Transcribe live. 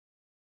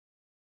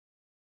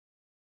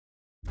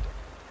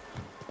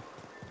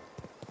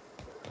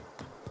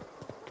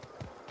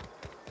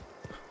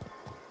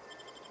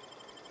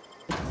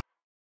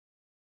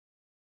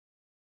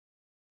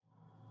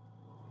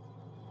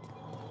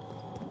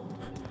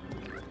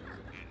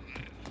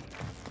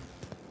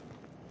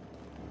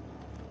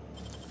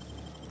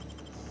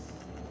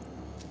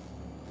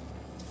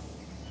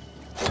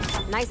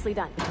Nicely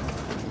done.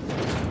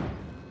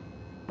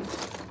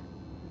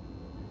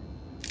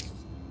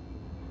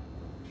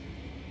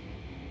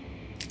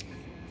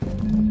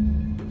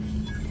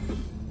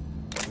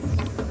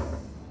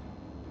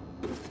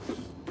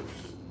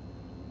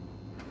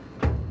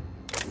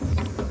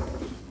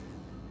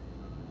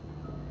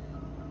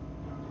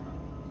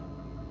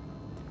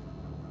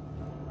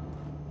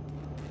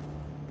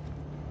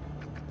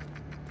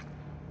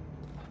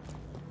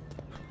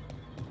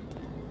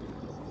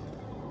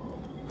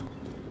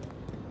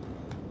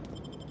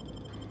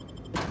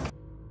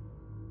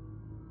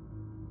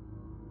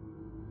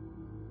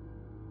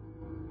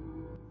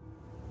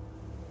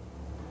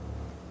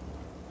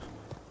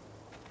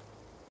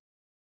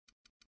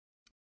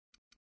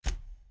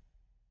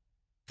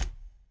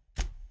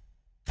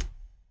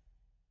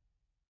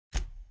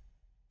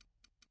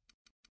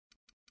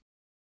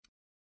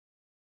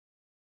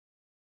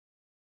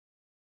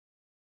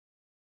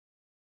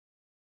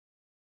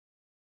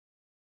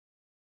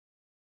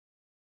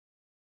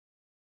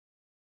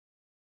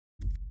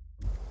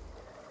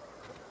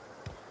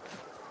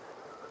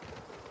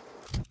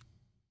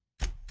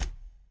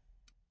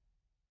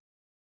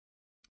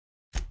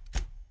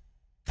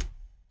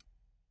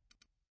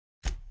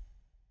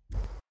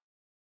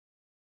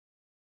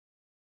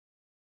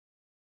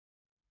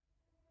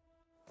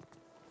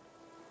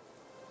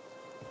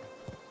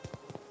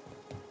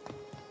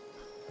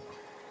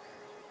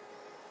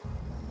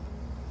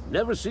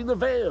 Never seen the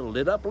Vale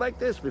lit up like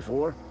this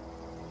before.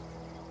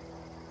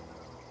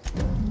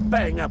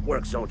 Bang up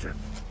work, soldier.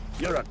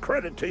 You're a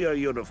credit to your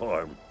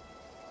uniform.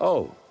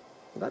 Oh,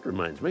 that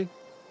reminds me.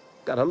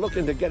 Gotta look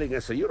into getting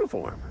us a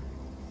uniform.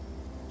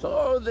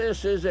 So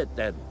this is it,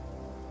 then.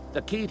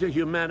 The key to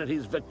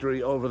humanity's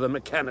victory over the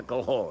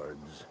mechanical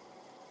hordes.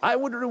 I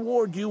would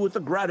reward you with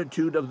the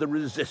gratitude of the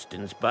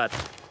Resistance, but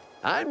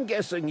I'm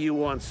guessing you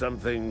want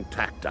something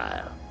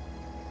tactile.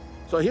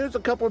 So here's a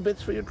couple of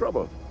bits for your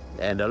trouble.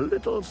 And a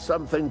little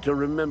something to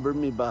remember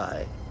me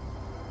by.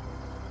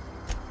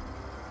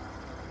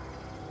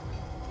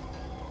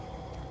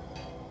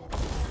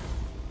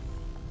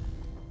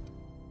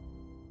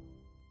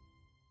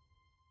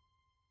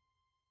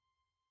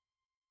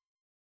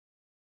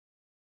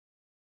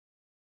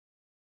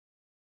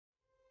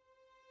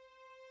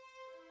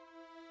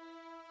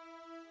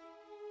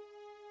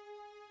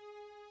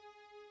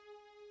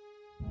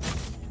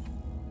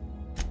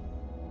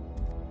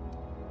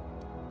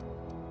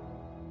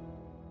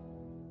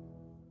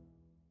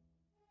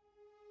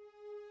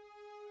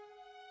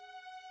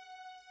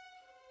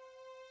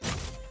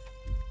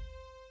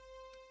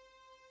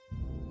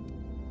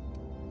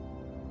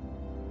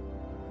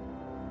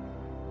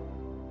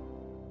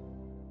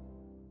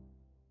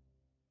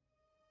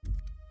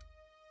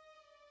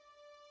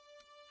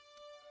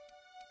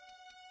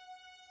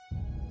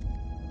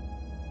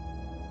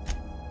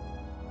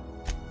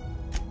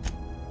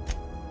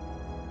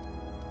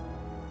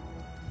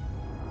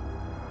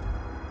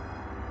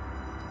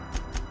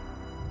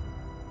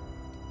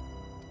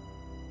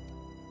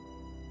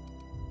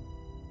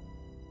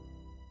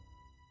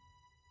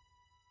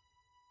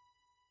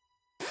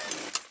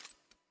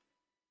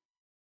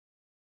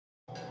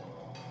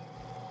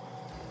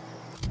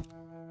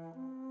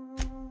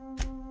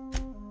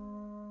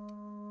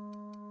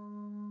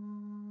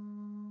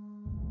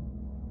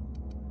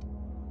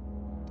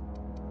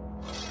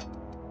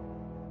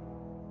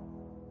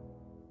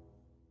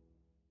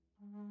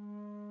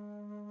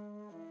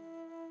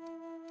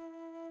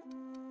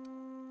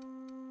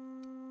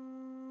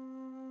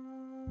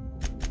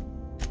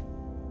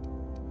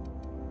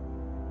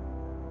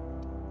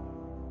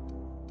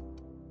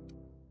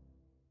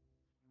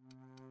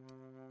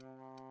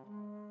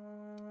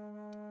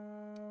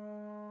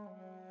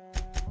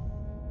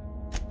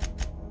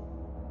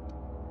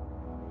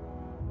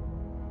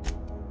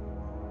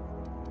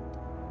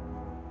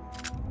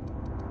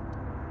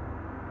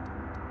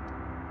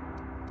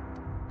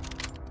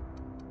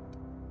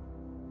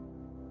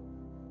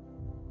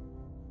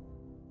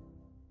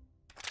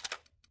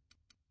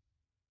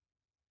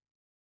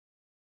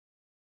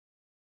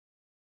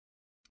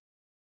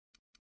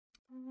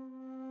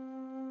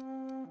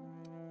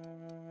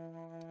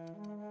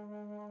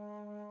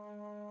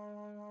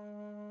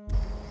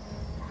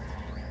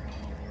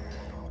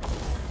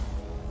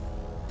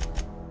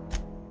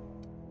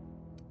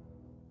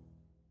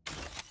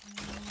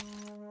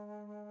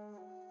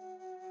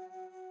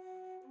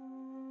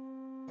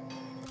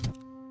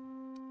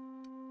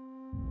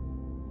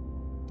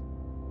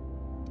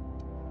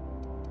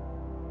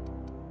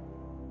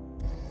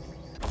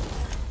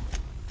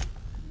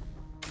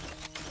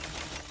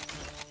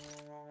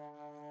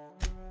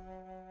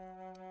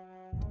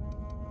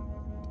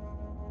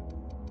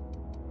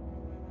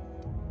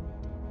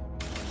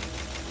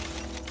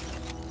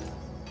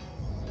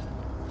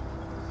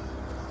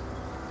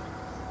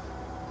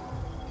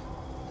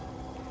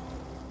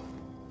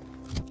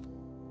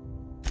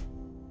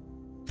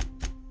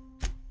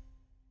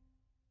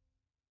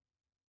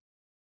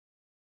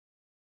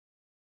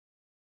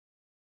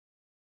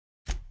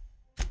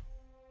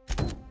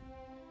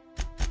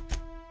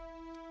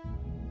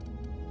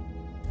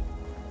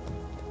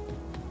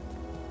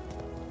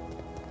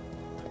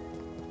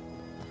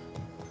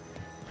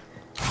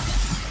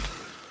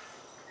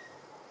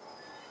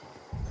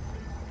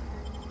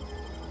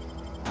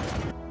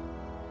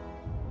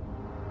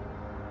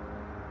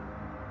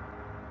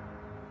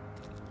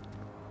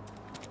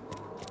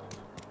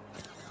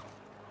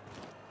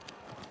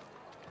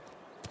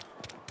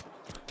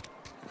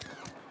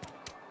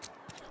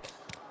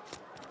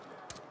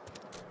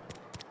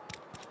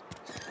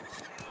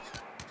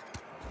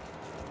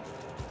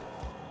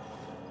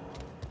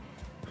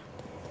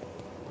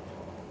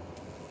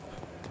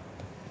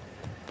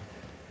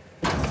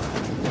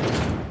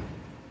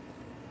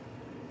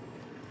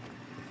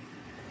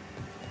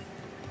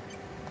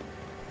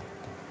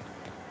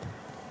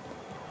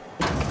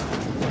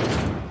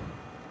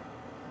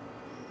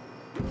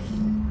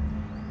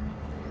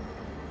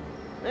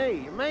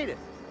 Hey, you made it.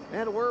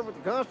 Had a word with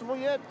the constable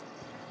yet?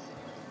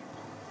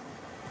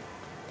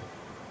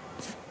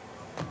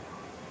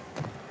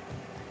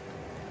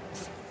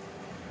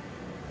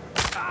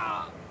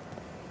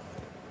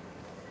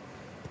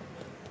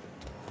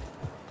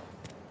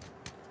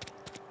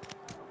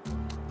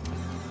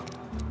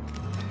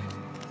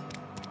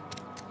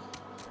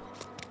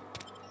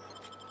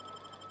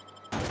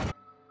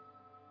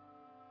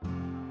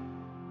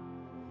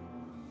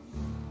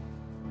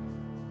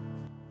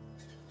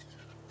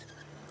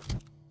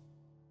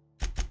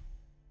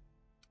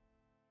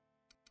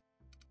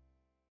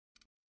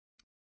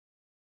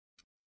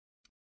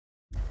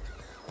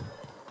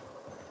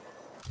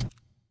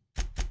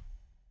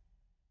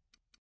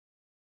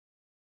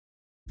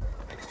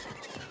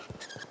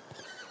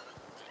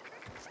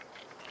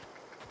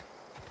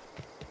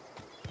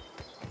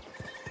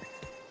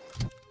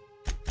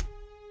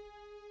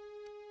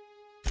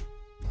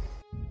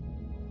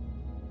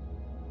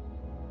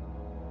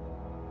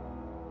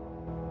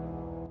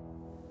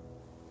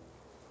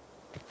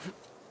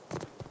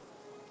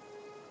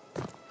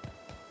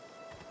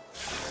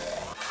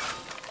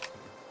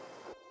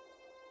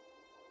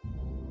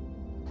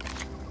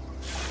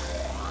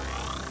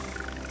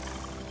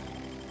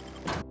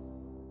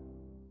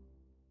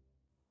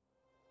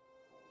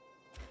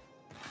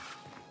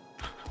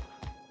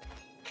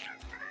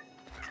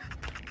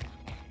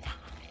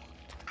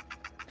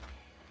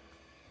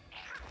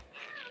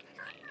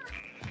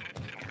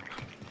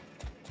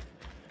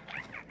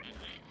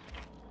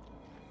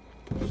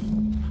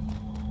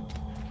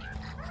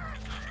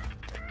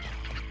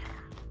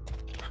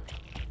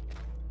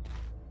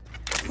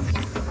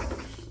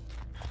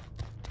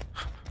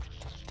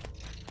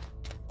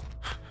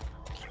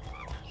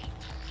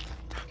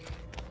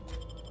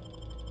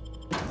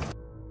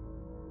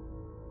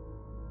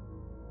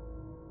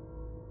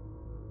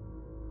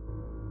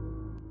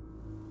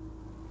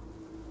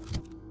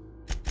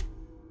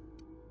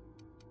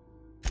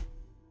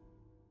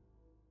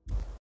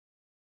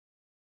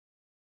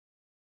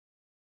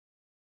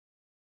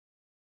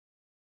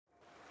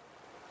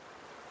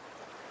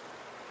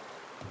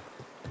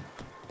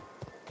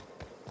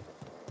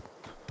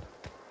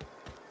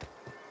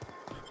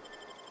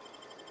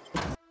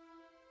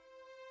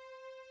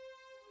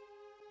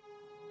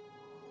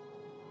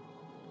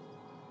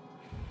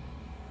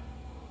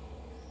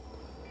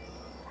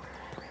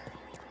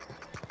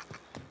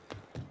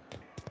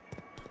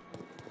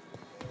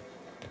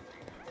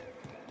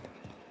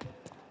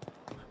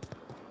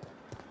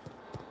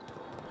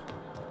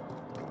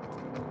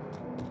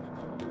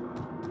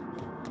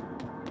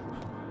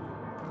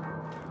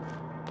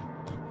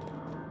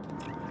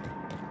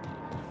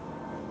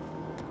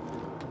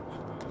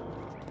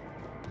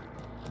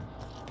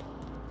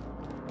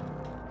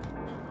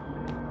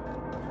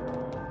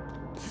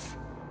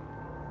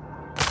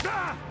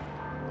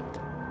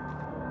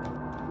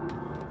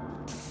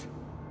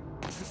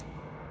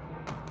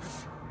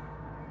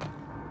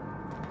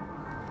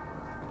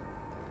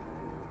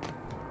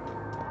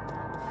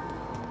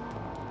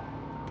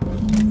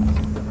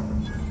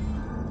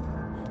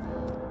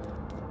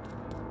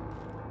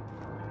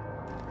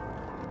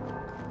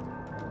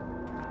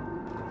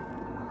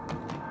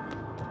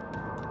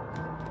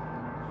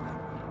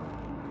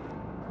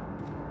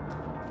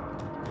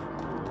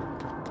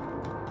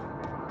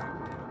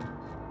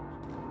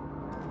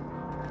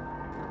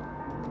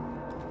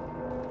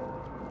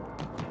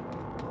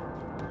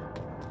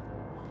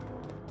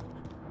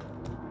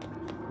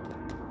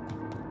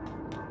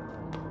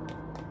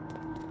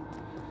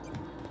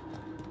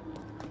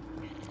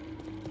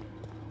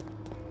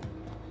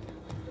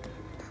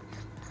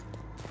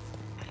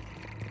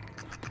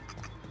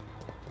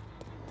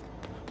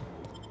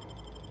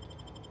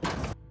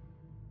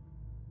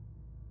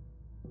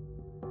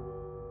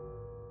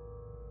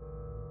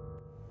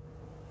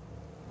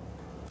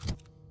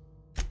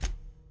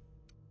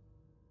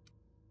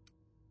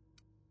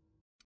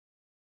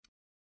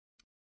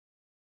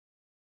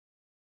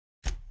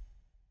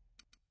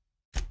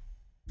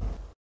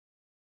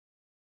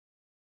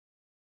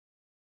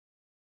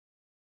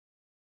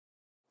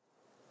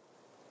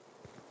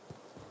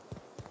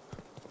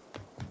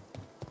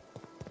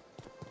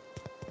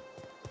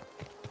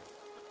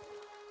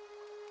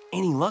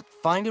 Any luck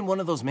finding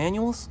one of those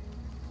manuals?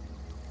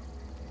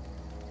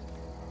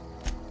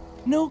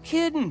 No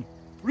kidding!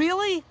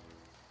 Really?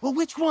 Well,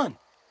 which one?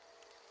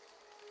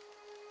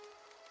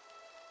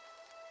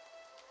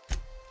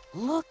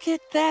 Look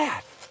at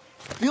that!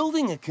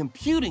 Building a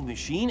computing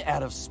machine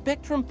out of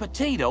Spectrum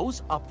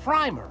potatoes, a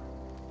primer.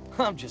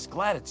 I'm just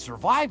glad it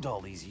survived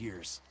all these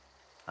years.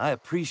 I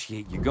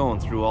appreciate you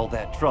going through all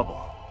that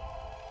trouble.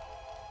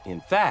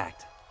 In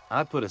fact,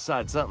 I put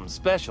aside something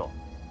special,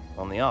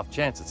 on the off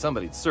chance that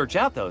somebody'd search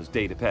out those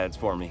data pads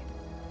for me.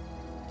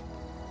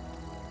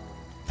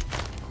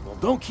 Well,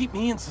 don't keep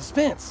me in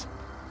suspense.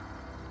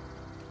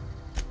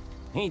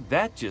 Ain't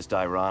that just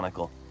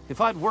ironical?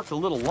 If I'd worked a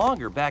little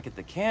longer back at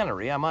the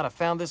cannery, I might have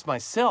found this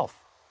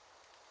myself.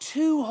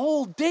 2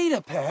 whole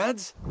data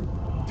pads?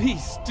 Be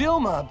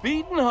still my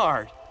beating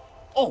heart.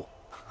 Oh,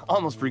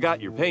 Almost forgot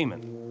your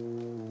payment.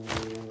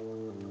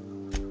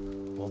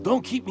 Well,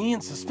 don't keep me in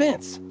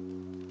suspense.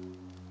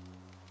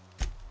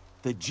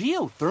 The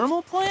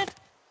geothermal plant?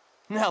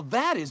 Now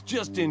that is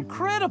just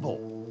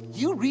incredible!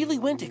 You really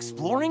went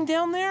exploring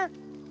down there?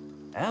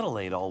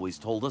 Adelaide always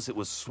told us it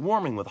was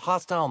swarming with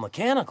hostile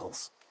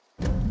mechanicals.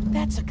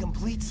 That's a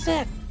complete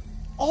set.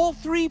 All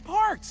 3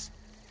 parts.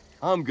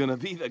 I'm gonna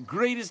be the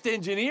greatest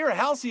engineer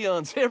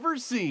Halcyon's ever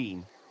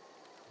seen.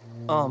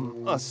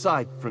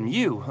 Aside from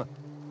you,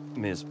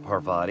 Ms.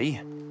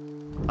 Parvati,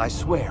 I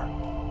swear,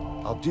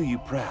 I'll do you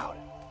proud.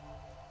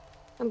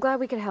 I'm glad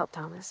we could help,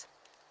 Thomas.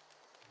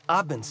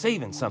 I've been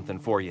saving something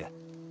for you.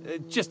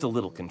 Just a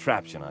little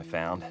contraption I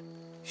found.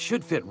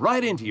 Should fit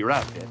right into your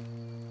outfit.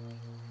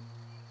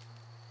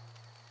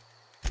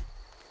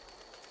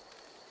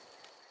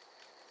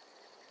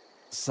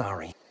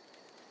 Sorry.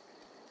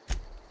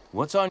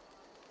 What's on?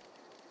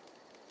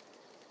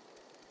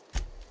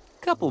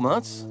 Couple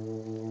months.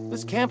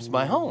 This camp's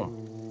my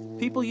home.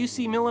 People you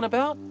see milling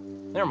about,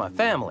 they're my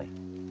family.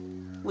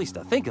 At least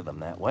I think of them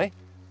that way.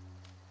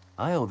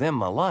 I owe them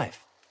my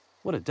life.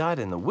 Would have died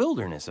in the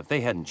wilderness if they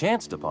hadn't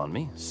chanced upon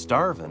me,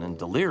 starving and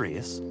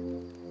delirious.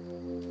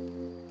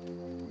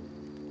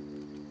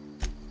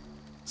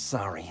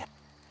 Sorry.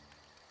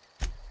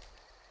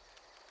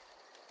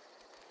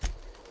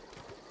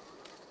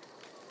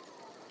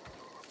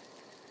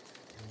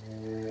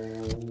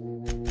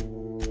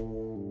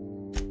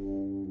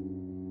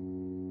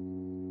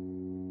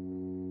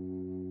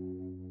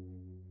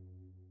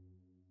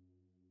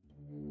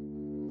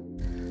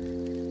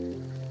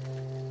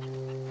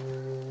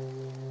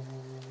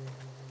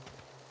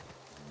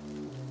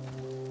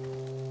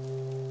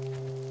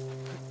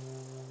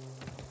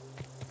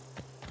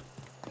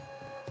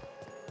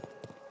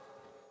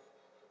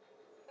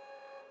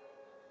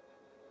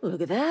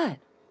 Look at that.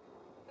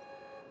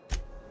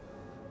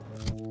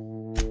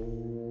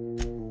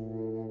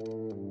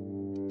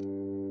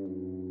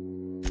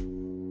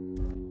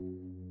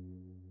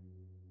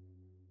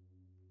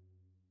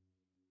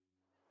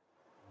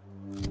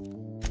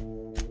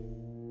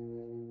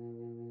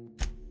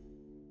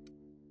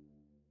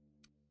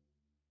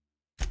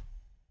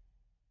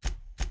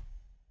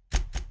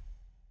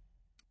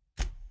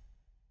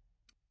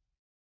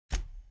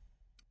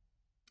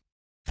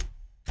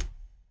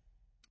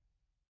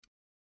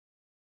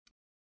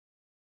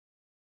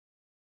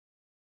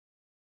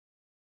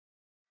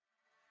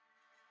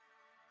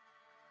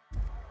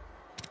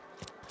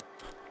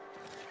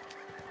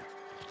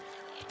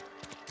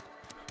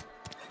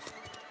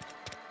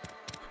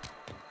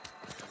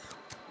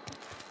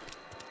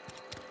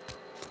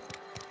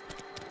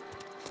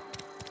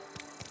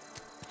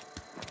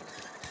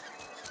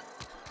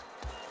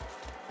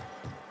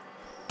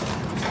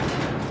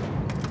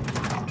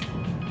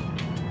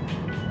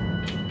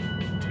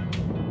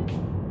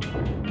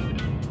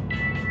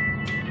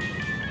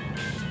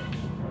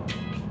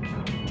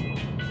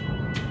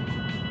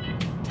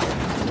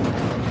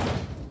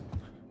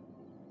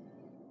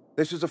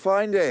 This is a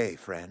fine day,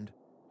 friend.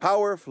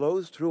 Power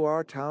flows through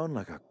our town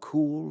like a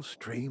cool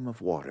stream of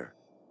water.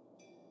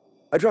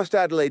 I trust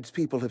Adelaide's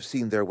people have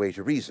seen their way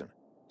to reason.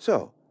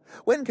 So,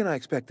 when can I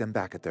expect them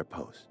back at their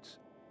posts?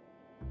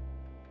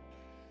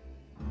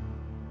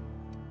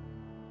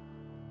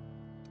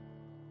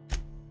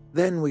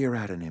 Then we are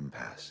at an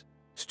impasse.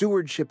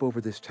 Stewardship over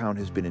this town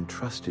has been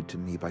entrusted to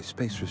me by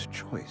Spacer's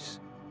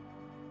choice.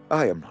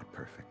 I am not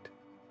perfect.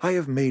 I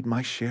have made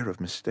my share of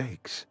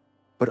mistakes.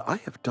 But I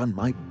have done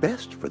my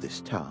best for this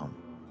town.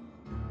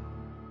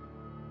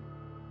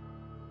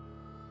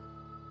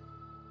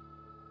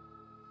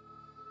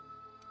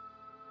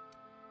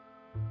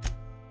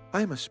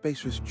 I am a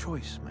Spacer's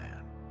Choice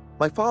man.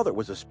 My father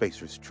was a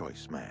Spacer's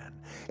Choice man.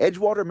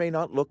 Edgewater may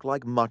not look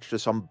like much to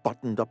some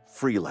buttoned-up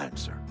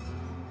freelancer,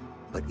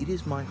 but it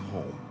is my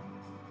home.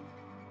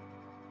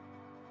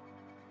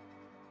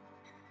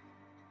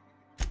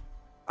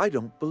 I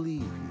don't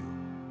believe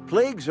you.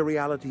 Plague's a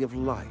reality of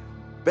life.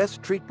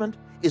 Best treatment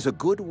is a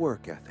good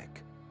work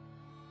ethic.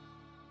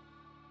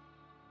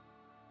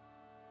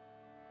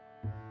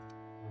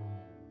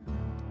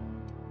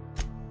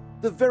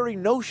 The very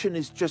notion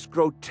is just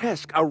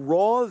grotesque. A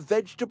raw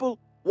vegetable?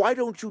 Why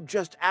don't you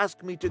just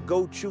ask me to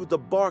go chew the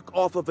bark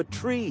off of a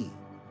tree?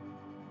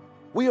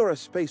 We are a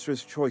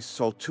Spacer's Choice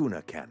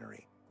Saltuna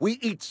cannery. We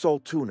eat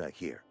saltuna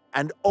here,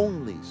 and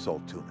only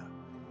saltuna.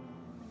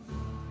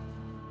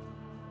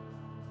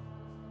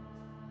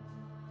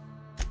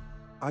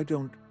 I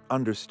don't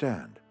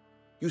understand.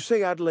 You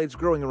say Adelaide's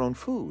growing her own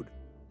food,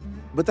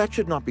 but that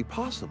should not be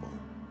possible.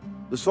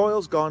 The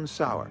soil's gone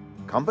sour.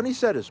 Company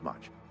said as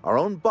much. Our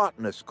own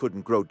botanist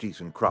couldn't grow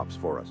decent crops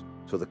for us,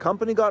 so the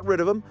company got rid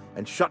of him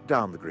and shut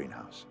down the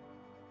greenhouse.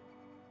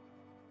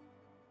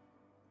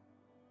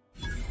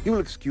 You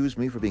will excuse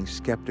me for being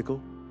skeptical.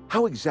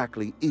 How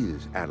exactly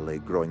is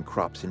Adelaide growing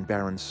crops in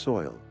barren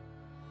soil?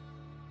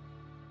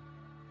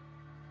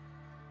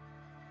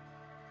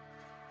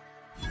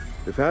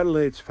 If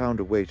Adelaide's found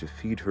a way to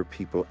feed her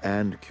people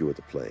and cure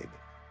the plague,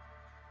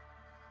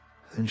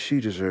 then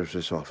she deserves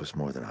this office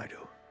more than I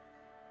do.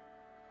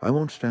 I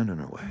won't stand in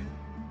her way.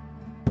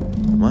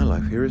 My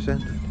life here is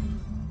ended.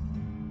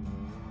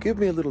 Give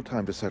me a little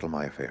time to settle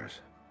my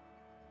affairs.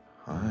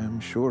 I'm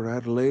sure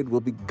Adelaide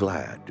will be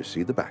glad to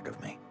see the back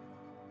of me.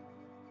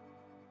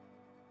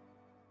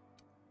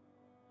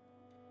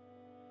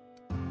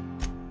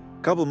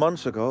 A couple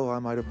months ago, I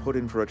might have put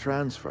in for a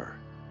transfer.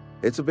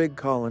 It's a big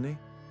colony.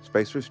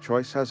 Spacer's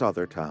Choice has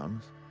other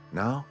towns.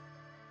 Now,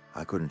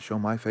 I couldn't show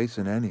my face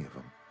in any of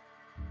them.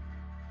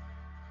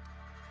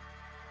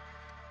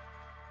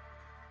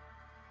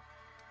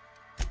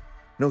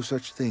 No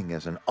such thing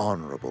as an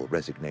honorable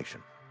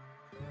resignation.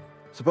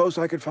 Suppose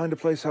I could find a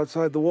place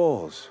outside the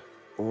walls,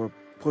 or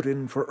put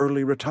in for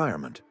early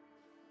retirement.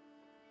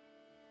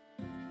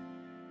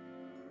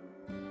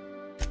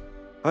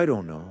 I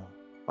don't know.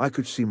 I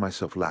could see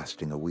myself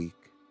lasting a week.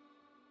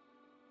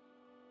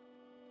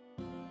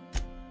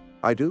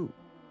 I do.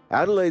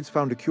 Adelaide's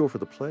found a cure for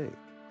the plague,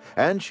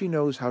 and she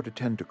knows how to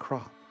tend to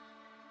crop.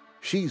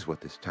 She's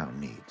what this town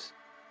needs.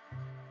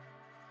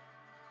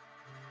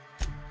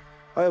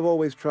 I have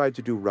always tried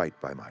to do right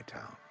by my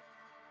town.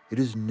 It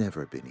has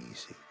never been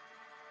easy.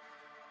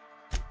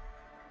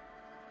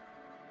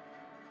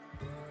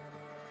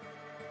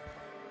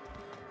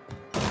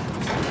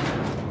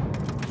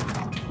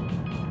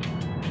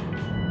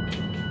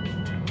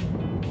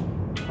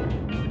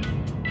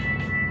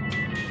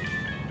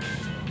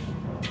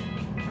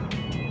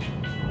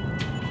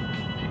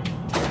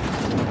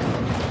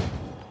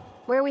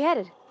 Where are we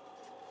headed?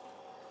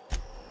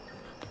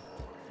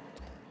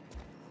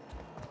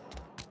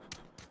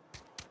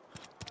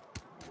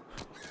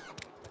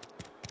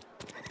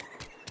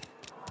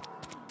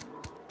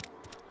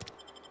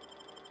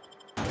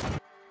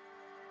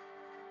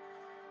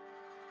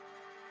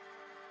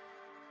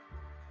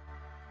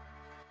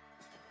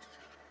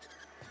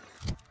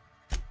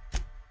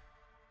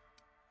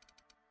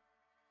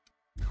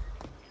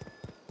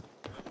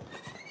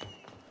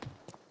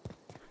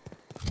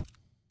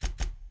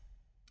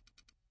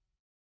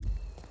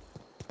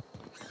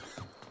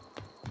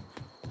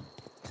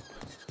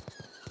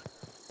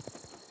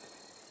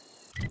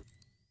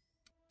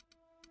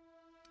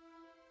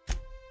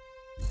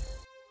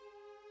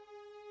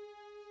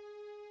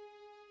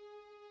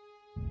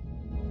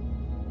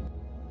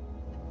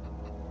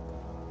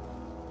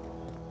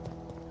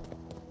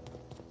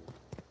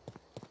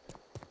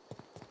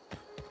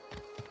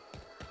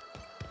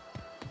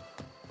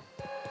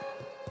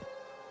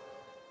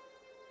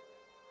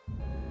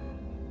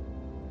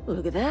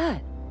 Look at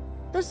that.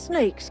 The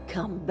snake's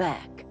come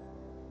back.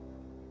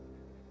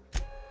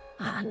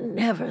 I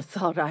never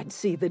thought I'd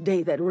see the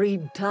day that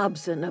Reed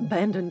Thompson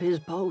abandoned his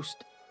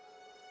post.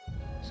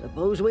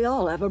 Suppose we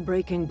all have a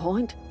breaking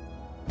point.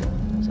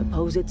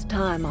 Suppose it's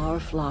time our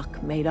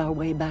flock made our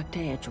way back to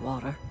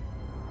Edgewater.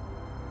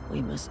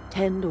 We must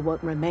tend to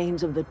what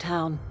remains of the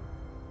town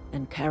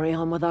and carry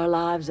on with our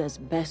lives as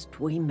best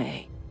we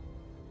may.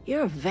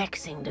 You're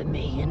vexing to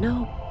me, you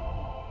know?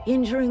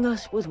 Injuring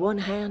us with one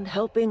hand,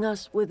 helping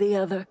us with the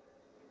other.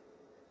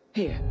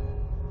 Here,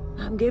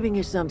 I'm giving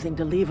you something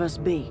to leave us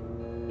be.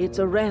 It's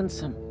a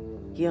ransom,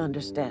 you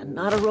understand,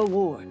 not a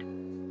reward.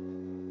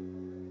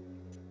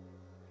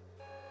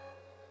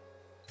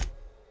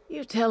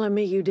 You telling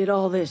me you did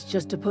all this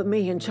just to put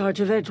me in charge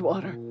of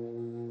Edgewater?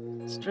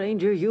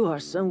 Stranger, you are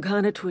some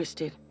kind of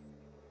twisted.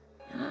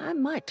 I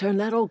might turn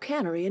that old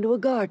cannery into a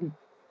garden.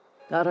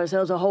 Got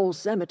ourselves a whole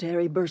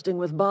cemetery bursting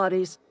with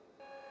bodies.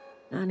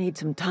 I need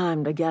some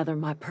time to gather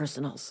my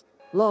personals.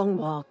 Long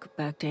walk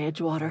back to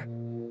Edgewater.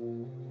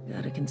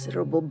 Got a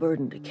considerable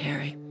burden to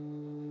carry.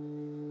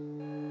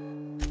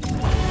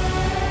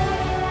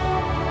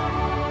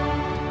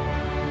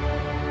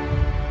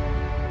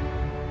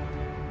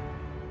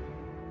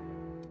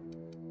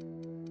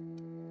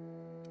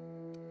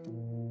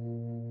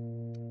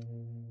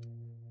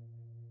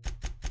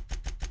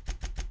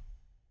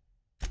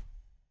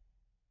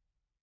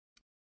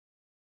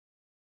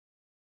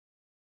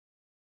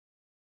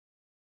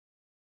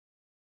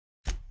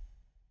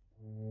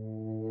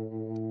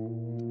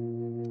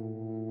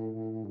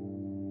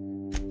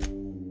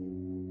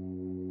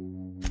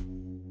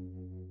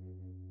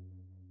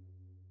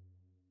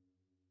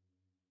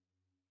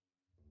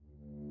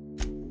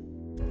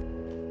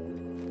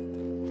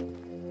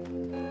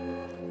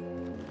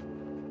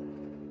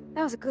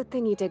 That was a good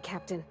thing you did,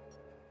 Captain.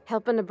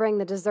 Helping to bring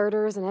the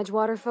deserters and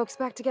Edgewater folks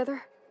back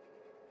together.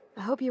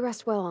 I hope you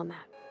rest well on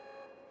that.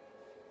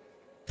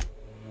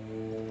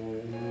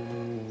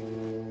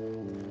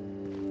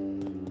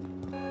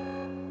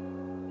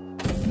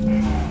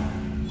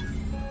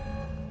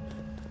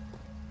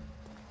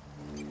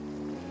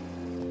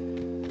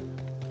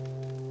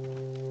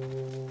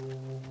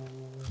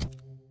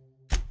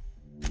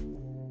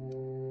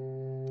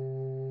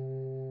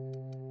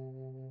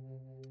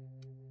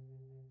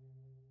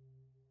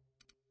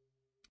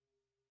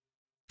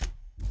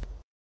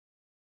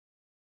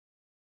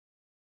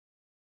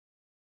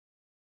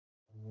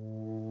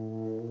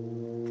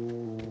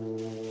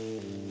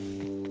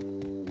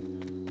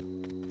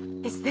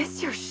 Is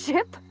this your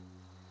ship?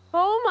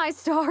 Oh my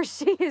stars,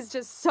 she is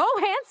just so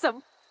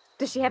handsome.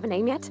 Does she have a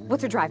name yet?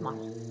 What's her drive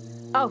model?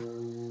 Oh,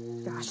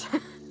 gosh.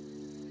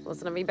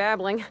 Listen to me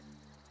babbling.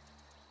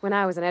 When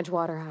I was in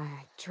Edgewater,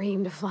 I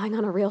dreamed of flying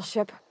on a real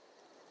ship,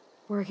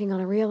 working on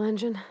a real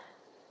engine,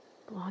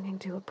 belonging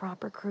to a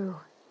proper crew.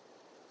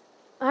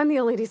 I'm the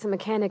only decent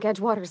mechanic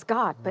Edgewater's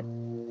got, but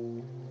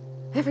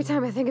every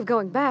time I think of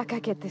going back, I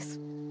get this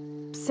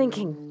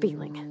sinking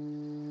feeling.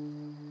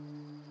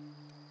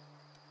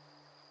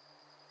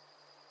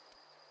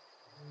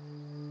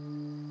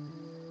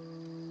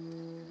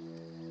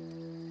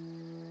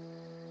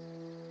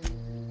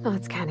 Well,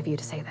 it's kind of you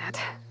to say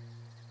that.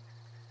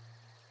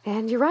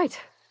 And you're right.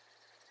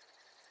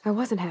 I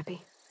wasn't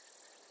happy.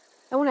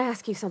 I want to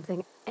ask you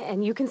something,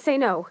 and you can say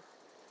no.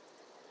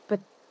 But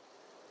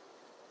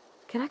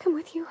can I come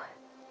with you?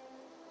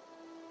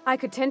 I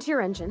could tend to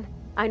your engine.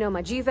 I know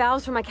my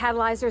G-valves for my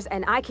catalyzers,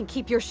 and I can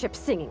keep your ship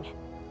singing.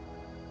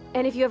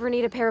 And if you ever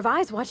need a pair of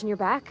eyes watching your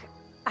back,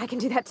 I can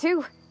do that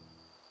too.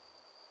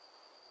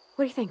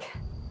 What do you think?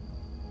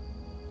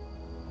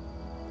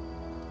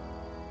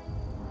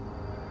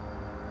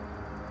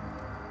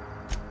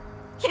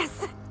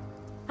 Yes!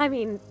 I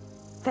mean,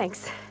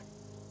 thanks.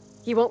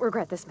 You won't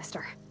regret this,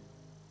 mister.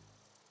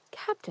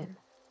 Captain.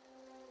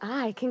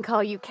 I can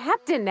call you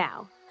Captain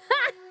now.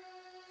 Ha!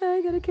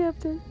 I got a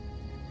captain.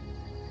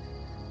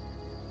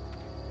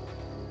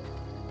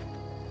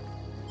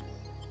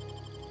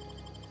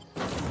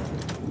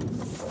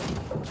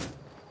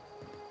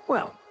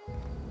 Well,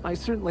 I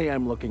certainly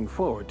am looking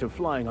forward to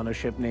flying on a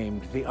ship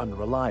named the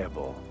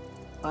Unreliable.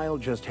 I'll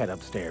just head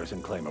upstairs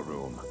and claim a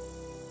room.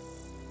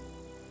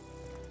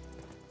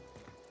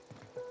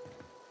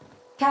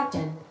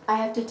 Captain, I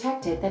have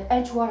detected that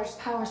Edgewater's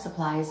power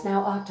supply is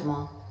now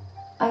optimal.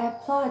 I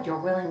applaud your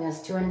willingness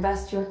to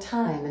invest your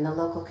time in the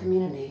local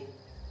community.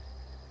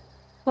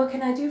 What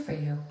can I do for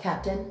you,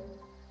 Captain?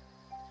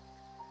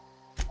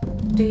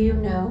 Do you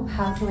know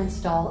how to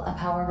install a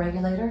power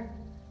regulator?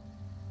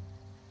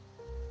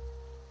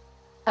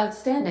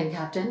 Outstanding,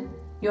 Captain.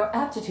 Your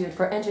aptitude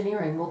for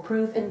engineering will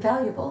prove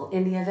invaluable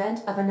in the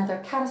event of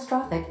another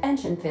catastrophic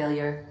engine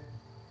failure.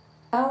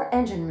 Our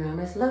engine room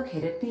is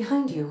located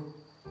behind you.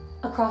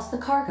 Across the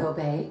cargo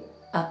bay,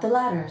 up the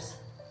ladders.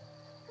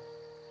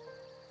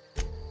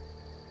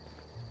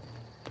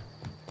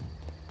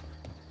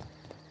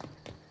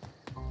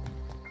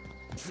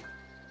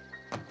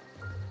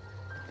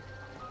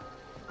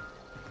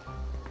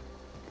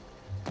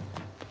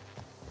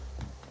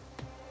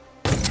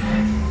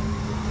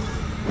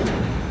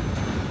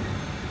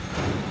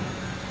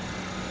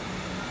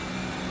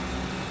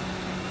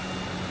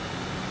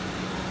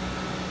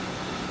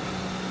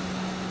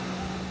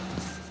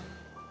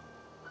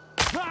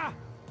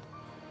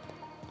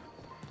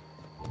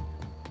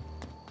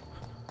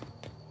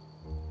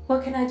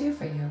 What can I do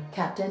for you,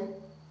 Captain?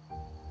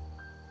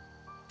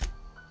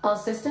 All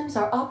systems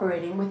are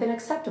operating within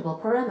acceptable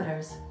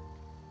parameters.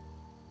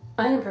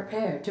 I am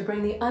prepared to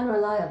bring the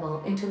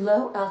Unreliable into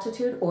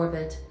low-altitude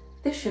orbit.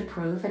 This should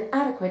prove an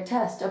adequate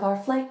test of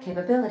our flight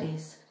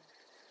capabilities.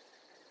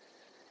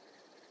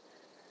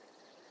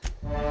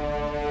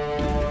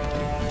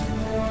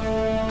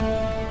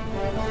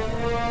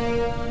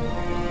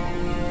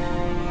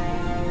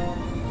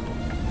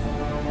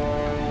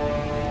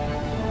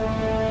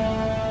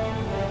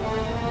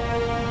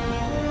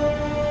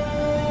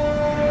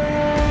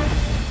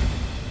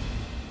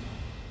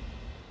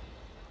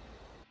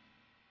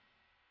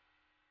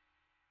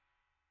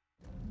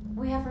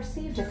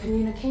 Received a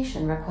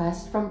communication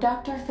request from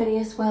Dr.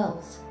 Phineas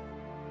Wells.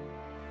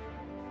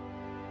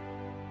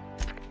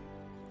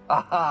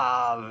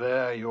 Aha,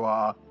 there you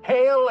are.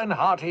 Hale and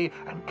hearty,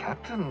 and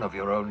captain of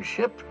your own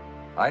ship.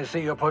 I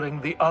see you're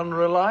putting the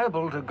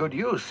Unreliable to good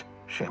use.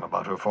 Shame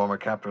about her former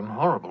captain.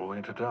 Horrible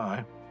way to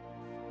die.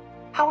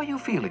 How are you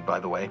feeling, by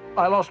the way?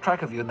 I lost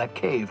track of you in that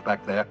cave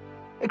back there.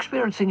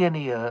 Experiencing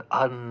any,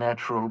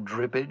 unnatural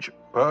drippage?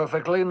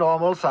 Perfectly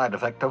normal side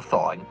effect of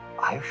thawing,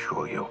 I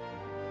assure you.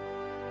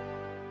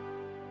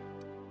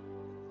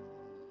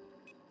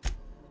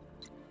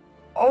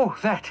 Oh,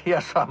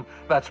 yes,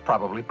 that's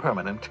probably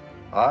permanent.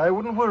 I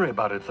wouldn't worry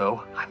about it,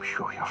 though. I'm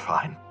sure you're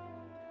fine.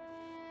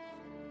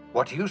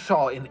 What you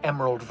saw in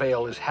Emerald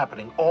Vale is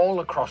happening all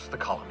across the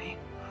colony.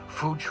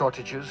 Food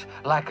shortages,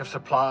 lack of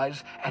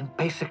supplies, and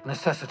basic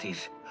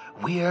necessities.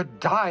 We're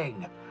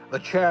dying. The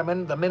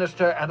chairman, the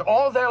minister, and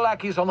all their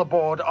lackeys on the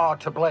board are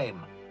to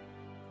blame.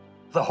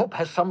 The Hope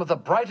has some of the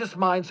brightest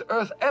minds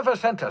Earth ever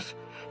sent us.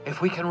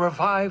 If we can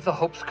revive the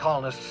Hope's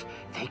colonists,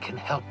 they can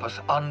help us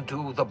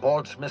undo the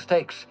board's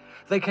mistakes.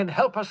 They can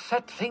help us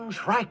set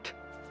things right.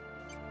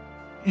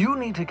 You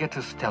need to get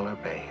to Stellar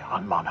Bay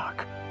on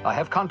Monarch. I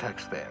have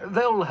contacts there.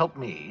 They'll help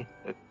me,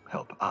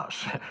 help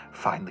us,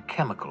 find the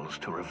chemicals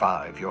to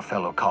revive your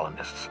fellow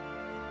colonists.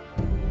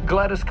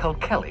 Gladys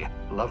Kelly,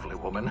 lovely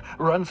woman,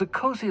 runs a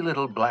cozy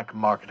little black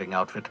marketing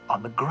outfit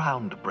on the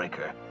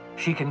Groundbreaker.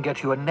 She can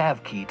get you a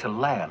nav key to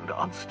land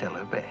on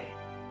Stellar Bay.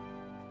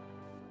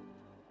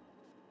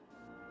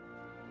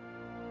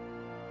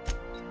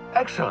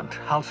 Excellent.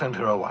 I'll send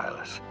her a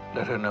wireless.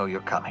 Let her know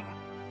you're coming.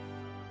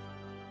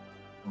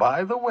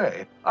 By the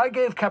way, I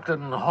gave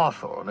Captain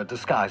Hawthorne a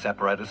disguise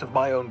apparatus of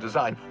my own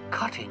design,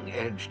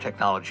 cutting-edge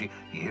technology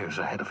years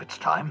ahead of its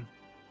time.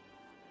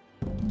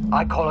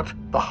 I call it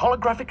the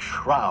holographic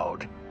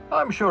shroud.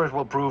 I'm sure it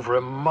will prove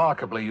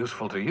remarkably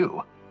useful to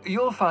you.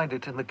 You'll find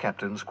it in the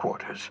captain's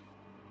quarters.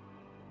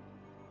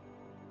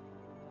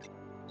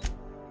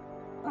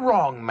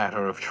 Wrong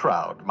matter of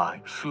shroud,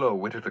 my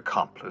slow-witted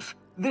accomplice.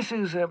 This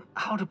is,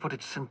 how to put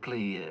it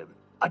simply,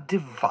 a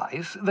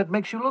device that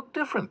makes you look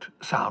different,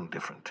 sound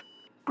different.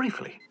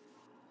 Briefly.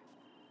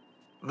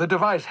 The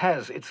device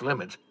has its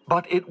limits,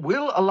 but it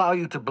will allow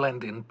you to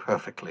blend in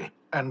perfectly,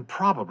 and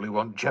probably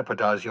won't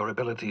jeopardize your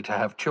ability to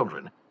have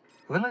children.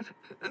 Will it?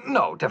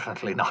 No,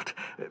 definitely not.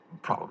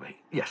 Probably,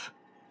 yes.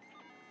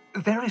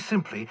 Very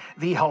simply,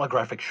 the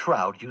holographic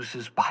shroud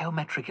uses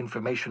biometric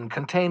information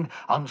contained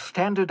on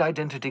standard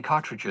identity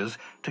cartridges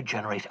to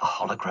generate a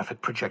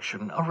holographic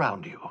projection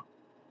around you.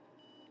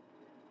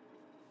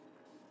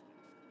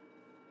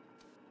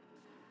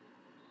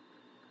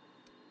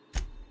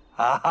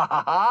 Ha ha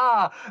ha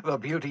ha! The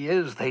beauty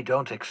is they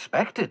don't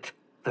expect it.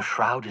 The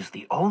shroud is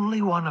the only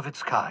one of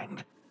its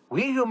kind.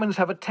 We humans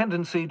have a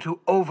tendency to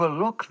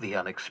overlook the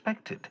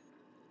unexpected.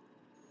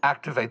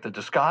 Activate the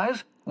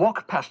disguise,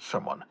 walk past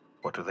someone.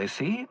 What do they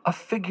see? A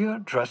figure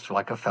dressed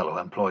like a fellow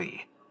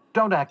employee.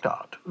 Don't act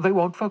odd. They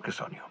won't focus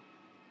on you.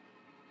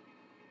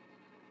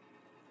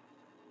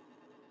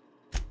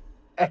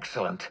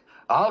 Excellent.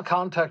 I'll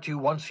contact you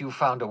once you've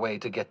found a way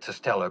to get to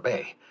Stellar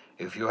Bay.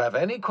 If you have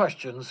any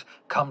questions,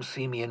 come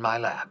see me in my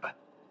lab.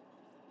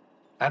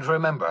 And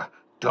remember,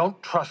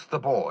 don't trust the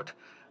board.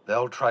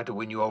 They'll try to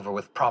win you over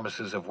with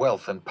promises of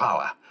wealth and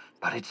power,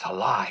 but it's a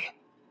lie.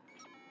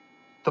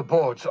 The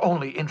board's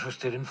only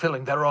interested in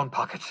filling their own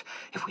pockets.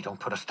 If we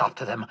don't put a stop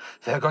to them,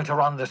 they're going to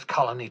run this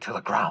colony to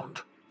the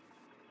ground.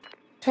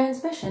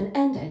 Transmission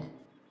ended.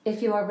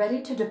 If you are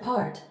ready to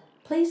depart,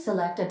 please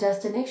select a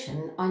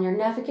destination on your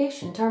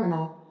navigation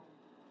terminal.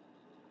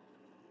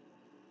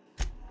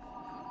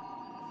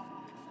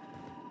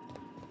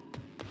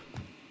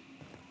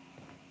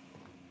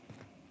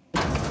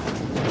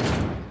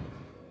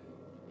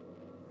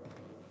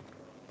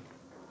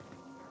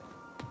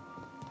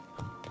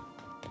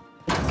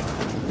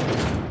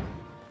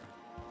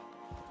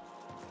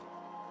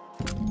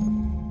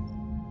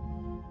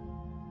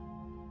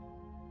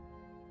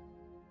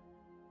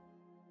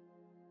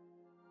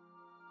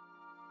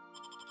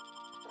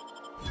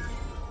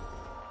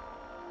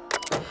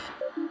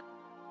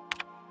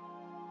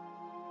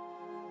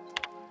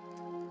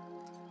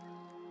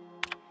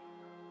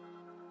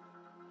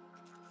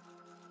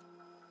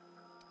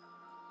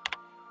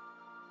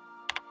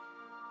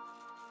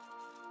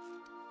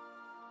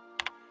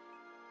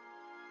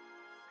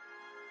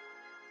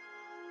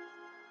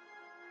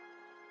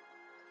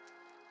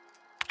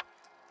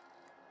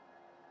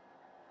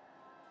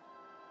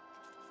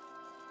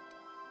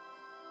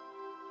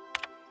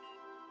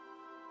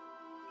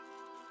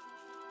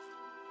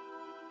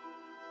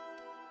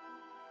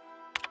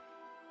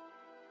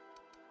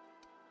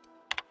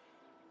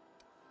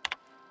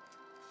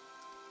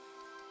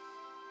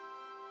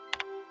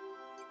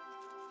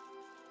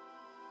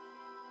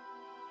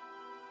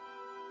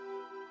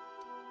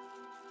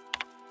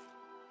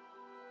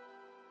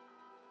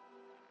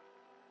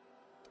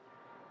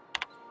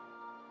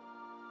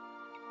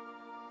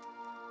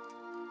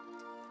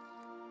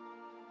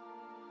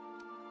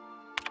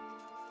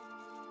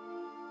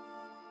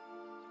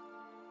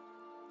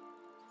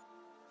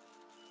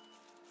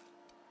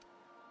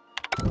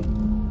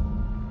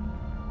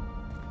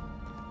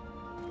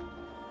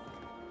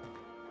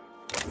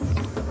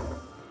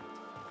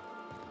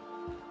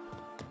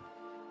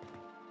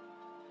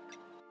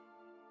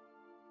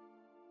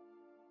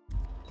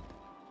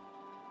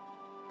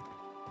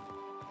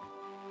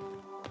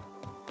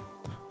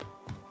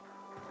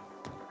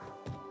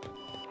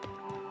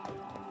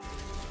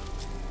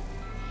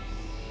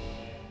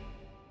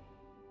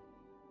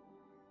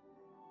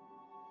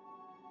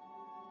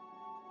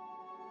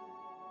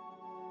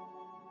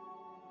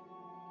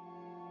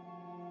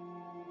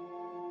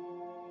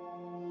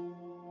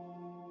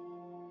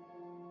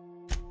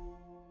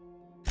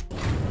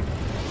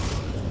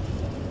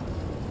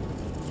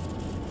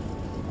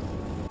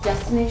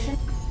 Destination?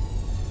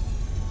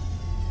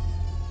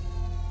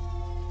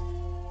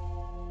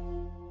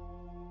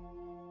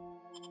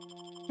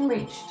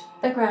 Reached.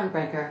 The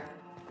groundbreaker.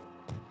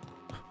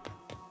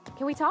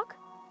 Can we talk?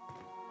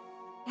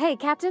 Hey,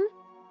 Captain.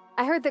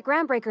 I heard that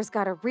Groundbreaker's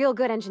got a real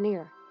good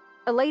engineer.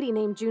 A lady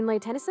named Junlei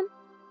Tennyson.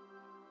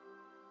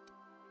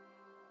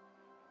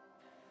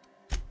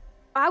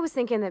 I was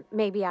thinking that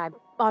maybe I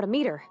ought to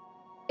meet her.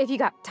 If you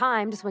got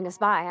time to swing us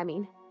by, I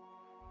mean.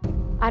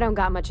 I don't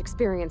got much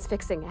experience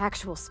fixing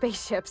actual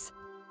spaceships.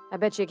 I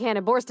bet you a can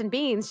of Borston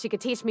beans she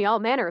could teach me all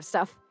manner of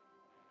stuff.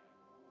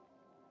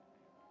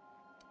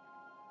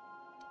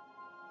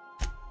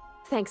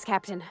 Thanks,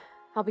 Captain.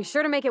 I'll be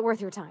sure to make it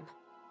worth your time.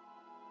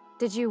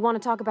 Did you want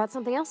to talk about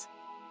something else?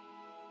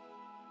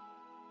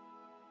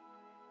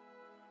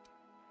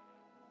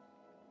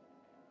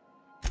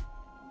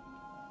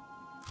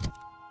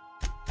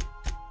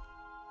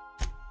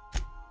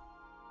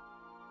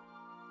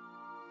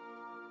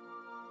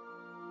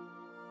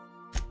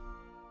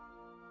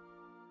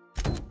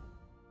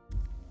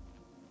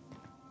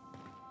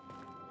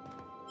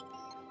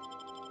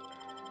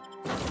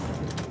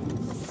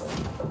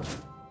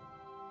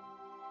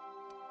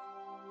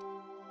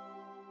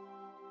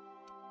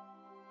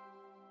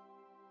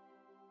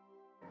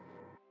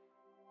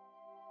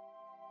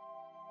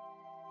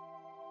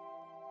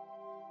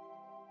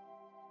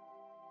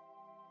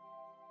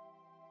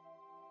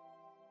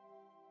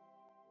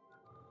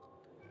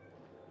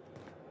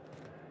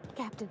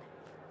 Captain.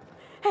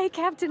 Hey,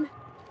 Captain.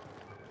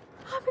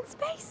 I'm in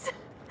space.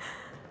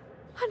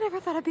 I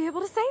never thought I'd be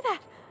able to say that.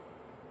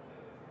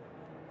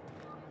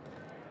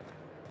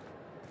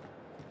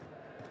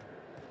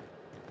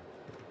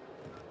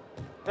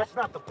 That's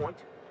not the point.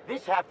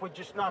 This halfwit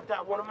just knocked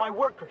out one of my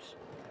workers.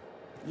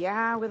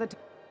 Yeah, with a...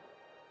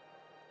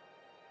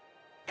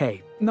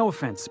 Hey, no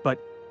offense,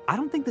 but I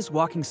don't think this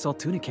walking salt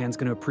tuna can's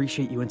gonna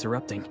appreciate you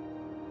interrupting.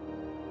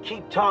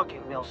 Keep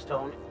talking,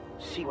 Millstone.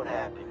 See what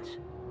happens.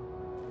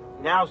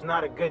 Now's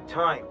not a good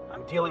time.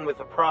 I'm dealing with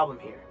a problem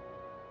here.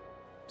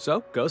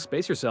 So, go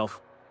space yourself.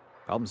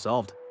 Problem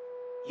solved.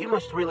 You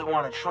must really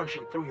want it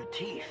trunching through your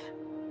teeth.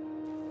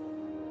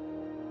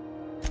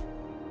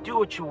 Do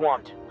what you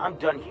want. I'm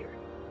done here.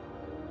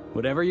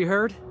 Whatever you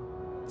heard,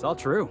 it's all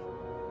true.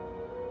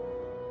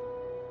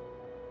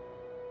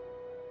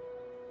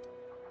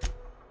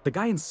 The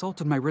guy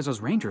insulted my Rizzo's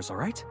Rangers, all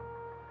right?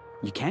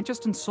 You can't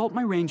just insult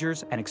my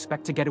Rangers and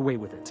expect to get away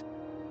with it.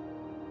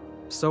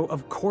 So,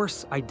 of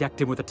course, I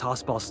decked him with a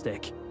tossball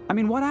stick. I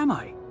mean, what am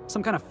I?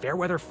 Some kind of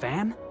fair-weather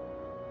fan?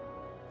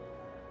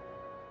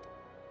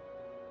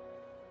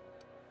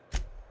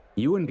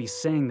 You wouldn't be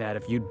saying that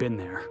if you'd been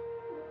there.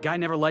 Guy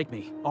never liked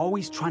me,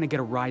 always trying to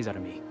get a rise out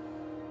of me.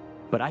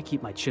 But I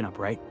keep my chin up,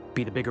 right?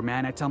 Be the bigger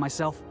man, I tell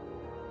myself.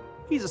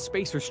 He's a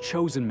Spacer's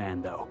chosen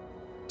man, though.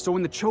 So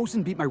when the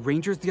Chosen beat my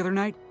Rangers the other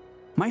night,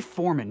 my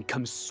foreman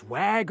comes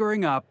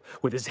swaggering up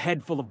with his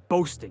head full of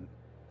boasting.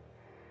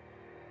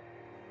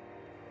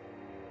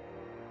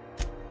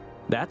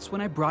 That's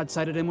when I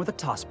broadsided him with a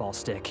tossball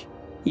stick.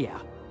 Yeah.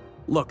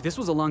 Look, this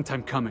was a long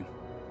time coming.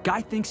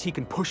 Guy thinks he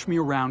can push me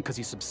around because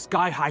he's some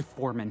sky-high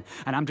foreman,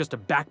 and I'm just a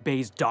back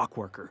bay's dock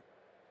worker.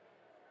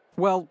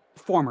 Well,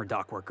 former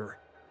dock worker.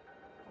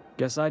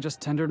 Guess I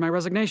just tendered my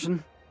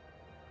resignation.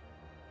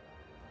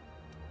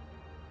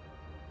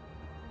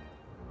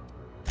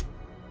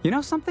 You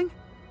know something?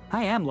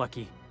 I am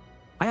lucky.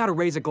 I ought to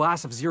raise a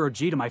glass of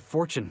 0G to my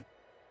fortune,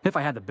 if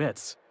I had the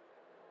bits.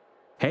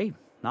 Hey,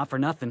 not for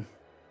nothing,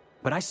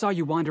 but I saw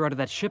you wander out of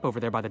that ship over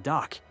there by the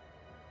dock.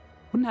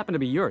 Wouldn't happen to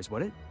be yours,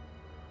 would it?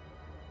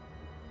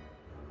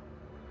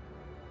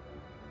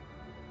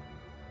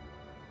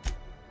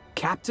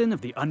 Captain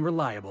of the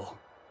Unreliable.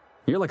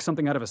 You're like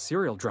something out of a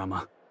serial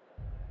drama.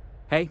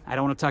 Hey, I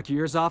don't want to talk your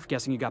ears off,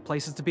 guessing you got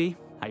places to be.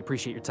 I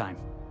appreciate your time.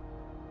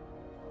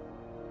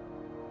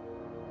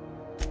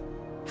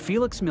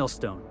 Felix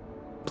Millstone.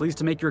 Pleased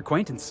to make your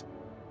acquaintance.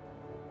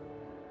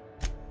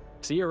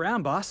 See you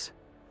around, boss.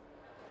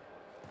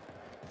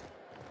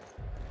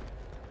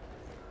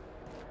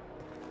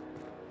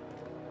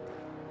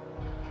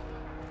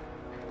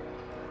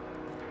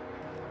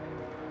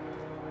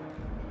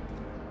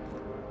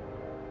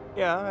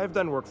 Yeah, I've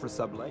done work for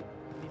Sublight.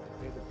 Need to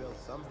pay the bill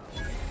somehow.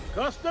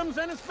 Customs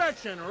and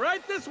inspection,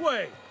 right this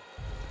way.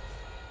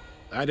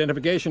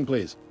 Identification,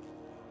 please.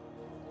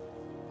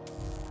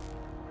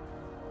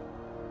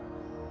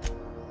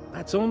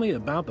 That's only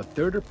about the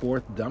third or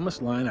fourth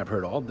dumbest line I've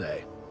heard all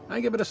day.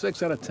 I give it a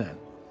 6 out of 10.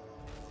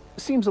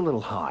 Seems a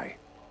little high.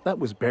 That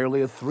was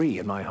barely a 3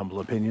 in my humble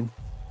opinion.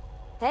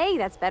 Hey,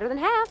 that's better than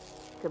half.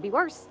 Could be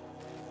worse.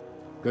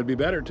 Could be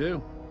better,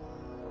 too.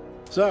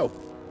 So,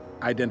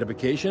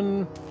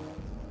 identification...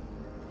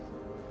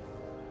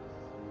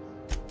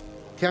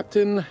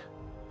 Captain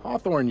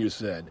Hawthorne, you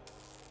said.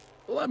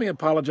 Let me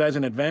apologize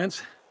in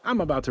advance.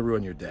 I'm about to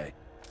ruin your day.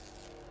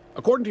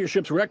 According to your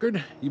ship's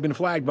record, you've been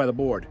flagged by the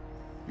board.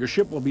 Your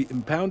ship will be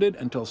impounded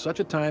until such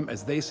a time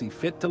as they see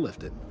fit to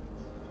lift it.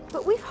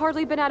 But we've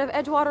hardly been out of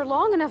Edgewater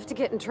long enough to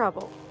get in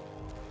trouble.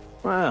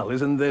 Well,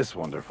 isn't this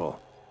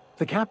wonderful?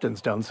 The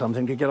captain's done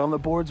something to get on the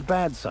board's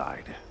bad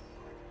side.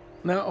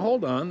 Now,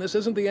 hold on. This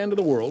isn't the end of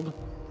the world.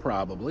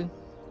 Probably.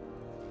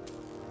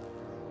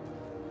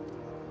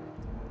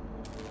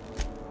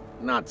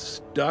 Not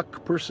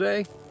stuck, per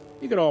se.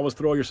 You could always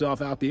throw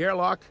yourself out the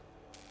airlock.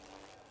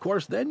 Of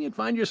course, then you'd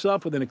find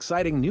yourself with an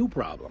exciting new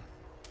problem.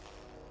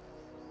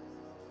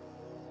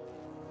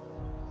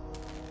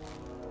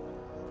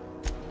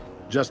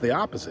 Just the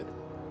opposite.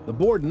 The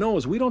board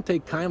knows we don't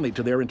take kindly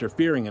to their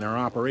interfering in our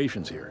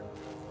operations here.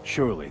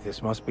 Surely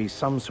this must be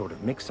some sort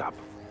of mix-up.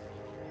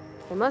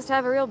 They must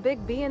have a real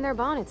big bee in their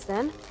bonnets,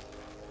 then.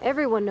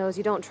 Everyone knows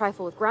you don't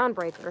trifle with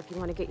Groundbreaker if you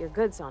want to get your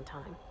goods on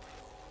time.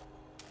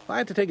 If I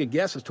had to take a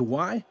guess as to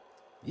why,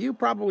 you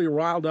probably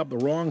riled up the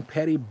wrong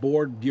petty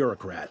board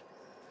bureaucrat.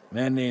 A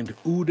man named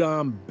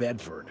Udom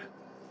Bedford.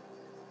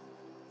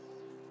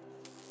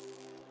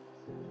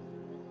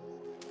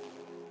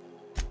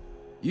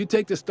 You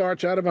take the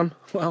starch out of him,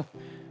 well,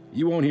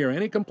 you won't hear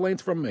any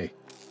complaints from me.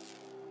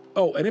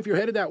 Oh, and if you're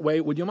headed that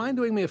way, would you mind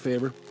doing me a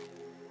favor?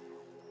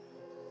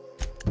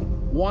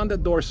 Wanda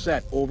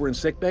Dorset over in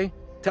sickbay,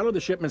 tell her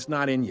the shipment's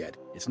not in yet.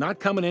 It's not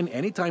coming in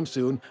anytime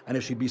soon, and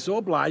if she'd be so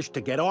obliged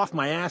to get off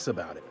my ass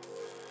about it.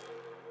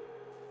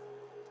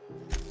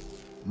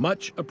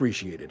 Much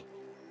appreciated.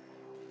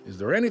 Is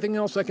there anything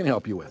else I can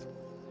help you with?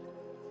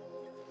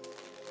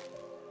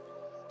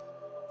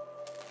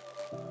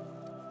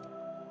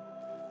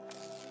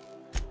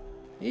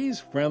 He's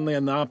friendly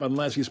enough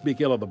unless you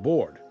speak ill of the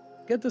board.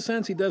 Get the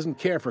sense he doesn't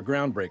care for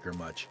Groundbreaker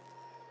much.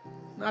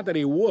 Not that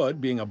he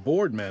would, being a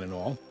board man and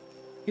all.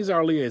 He's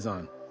our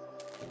liaison.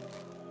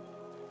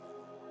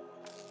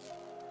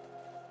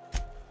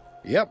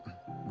 Yep,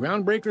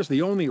 Groundbreaker's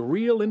the only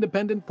real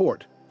independent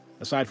port.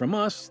 Aside from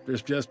us,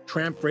 there's just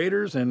tramp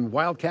freighters and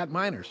wildcat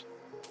miners.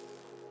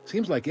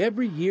 Seems like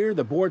every year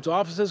the board's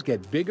offices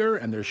get bigger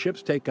and their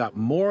ships take up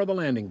more of the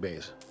landing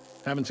bays.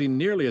 Haven't seen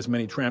nearly as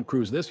many tramp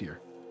crews this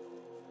year.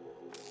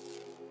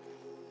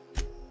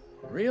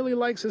 Really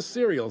likes his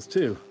cereals,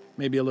 too.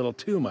 Maybe a little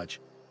too much.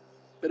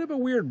 Bit of a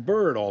weird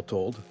bird, all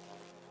told.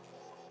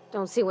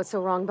 Don't see what's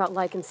so wrong about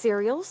liking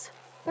cereals.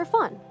 They're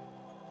fun.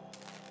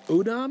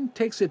 Udon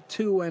takes it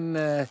to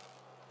an,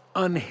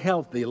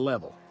 unhealthy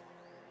level.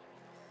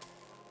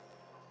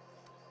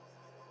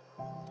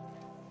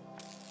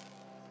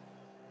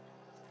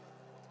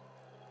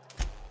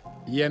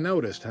 You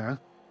noticed, huh?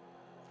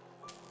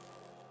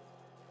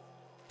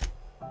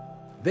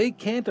 They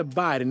can't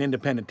abide an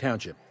independent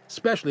township,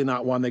 especially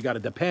not one they gotta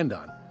depend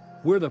on.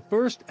 We're the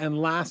first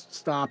and last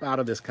stop out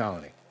of this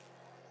colony.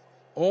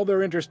 All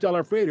their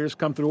interstellar freighters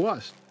come through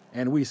us,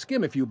 and we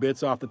skim a few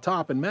bits off the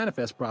top and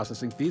manifest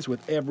processing fees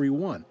with every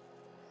one.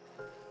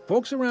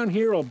 Folks around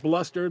here will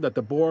bluster that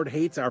the board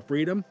hates our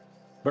freedom,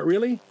 but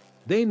really,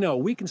 they know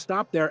we can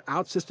stop their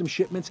out-system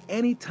shipments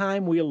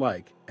anytime we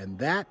like, and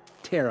that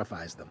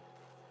terrifies them.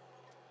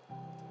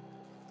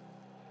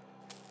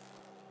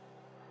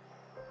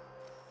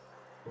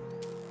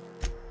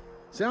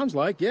 Sounds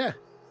like, yeah.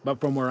 But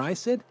from where I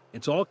sit,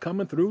 it's all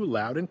coming through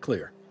loud and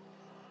clear.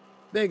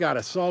 They got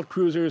assault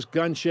cruisers,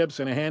 gunships,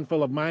 and a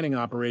handful of mining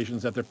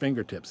operations at their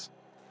fingertips.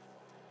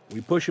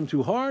 We push them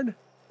too hard,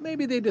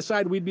 maybe they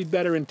decide we'd be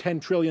better in 10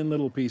 trillion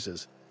little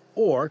pieces.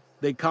 Or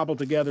they cobble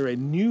together a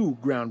new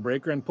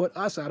Groundbreaker and put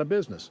us out of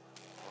business.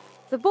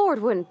 The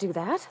board wouldn't do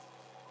that.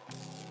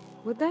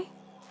 Would they?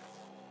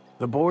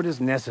 The board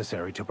is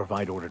necessary to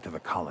provide order to the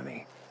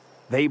colony.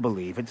 They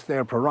believe it's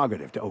their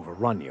prerogative to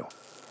overrun you.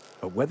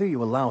 But whether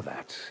you allow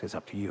that is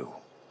up to you.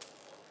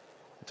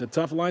 It's a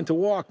tough line to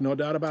walk, no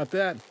doubt about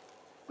that.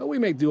 But we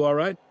make do all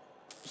right.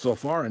 So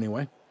far,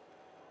 anyway.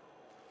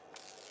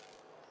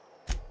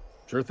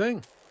 Sure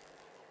thing.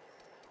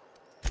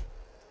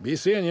 Be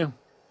seeing you.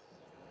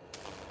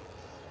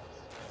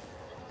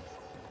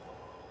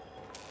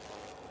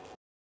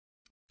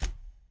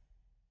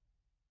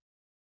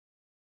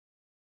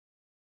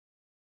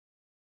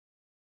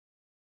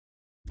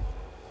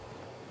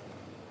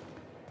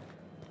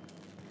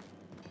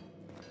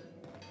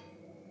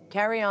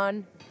 Carry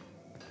on.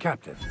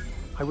 Captain,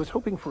 I was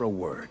hoping for a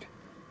word.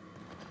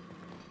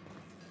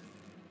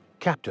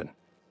 Captain,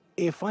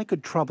 if I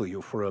could trouble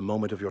you for a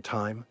moment of your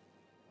time,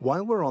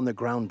 while we're on the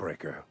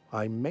Groundbreaker,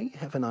 I may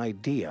have an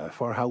idea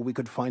for how we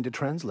could find a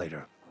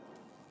translator.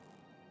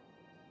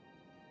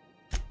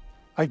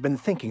 I've been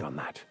thinking on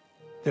that.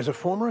 There's a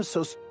former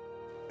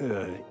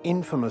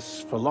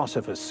infamous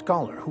philosopher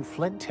scholar who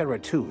fled Terra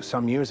 2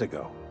 some years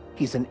ago.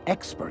 He's an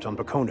expert on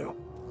Bakonu.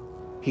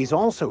 He's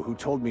also who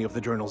told me of the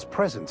journal's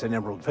presence in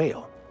Emerald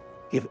Vale.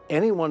 If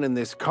anyone in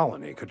this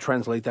colony could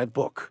translate that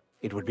book,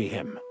 it would be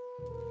him.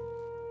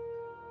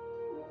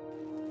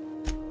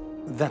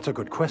 That's a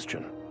good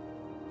question.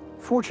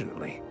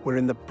 Fortunately, we're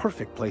in the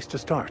perfect place to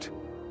start.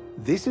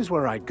 This is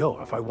where I'd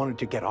go if I wanted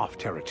to get off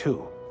Terra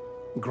 2.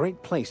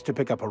 Great place to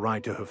pick up a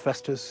ride to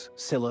Hephaestus,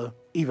 Scylla,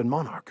 even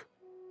Monarch.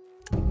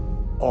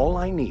 All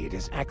I need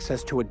is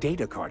access to a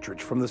data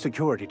cartridge from the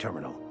security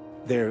terminal.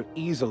 Their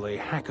easily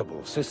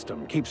hackable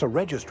system keeps a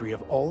registry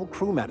of all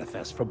crew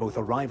manifests for both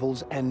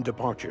arrivals and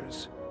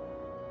departures.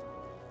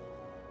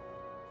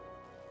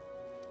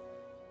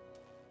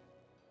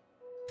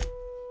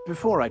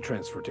 Before I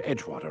transferred to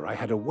Edgewater, I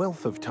had a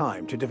wealth of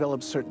time to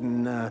develop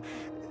certain,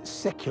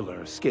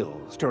 secular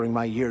skills during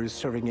my years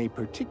serving a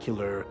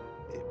particular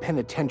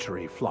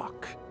penitentiary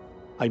flock.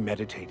 I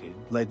meditated,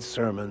 led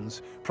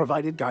sermons,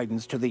 provided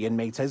guidance to the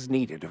inmates as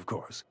needed, of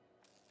course.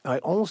 I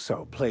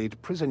also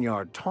played prison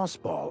yard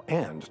tossball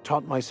and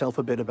taught myself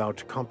a bit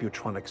about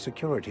computronic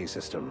security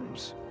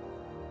systems.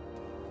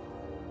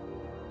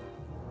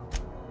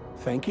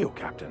 Thank you,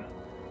 Captain.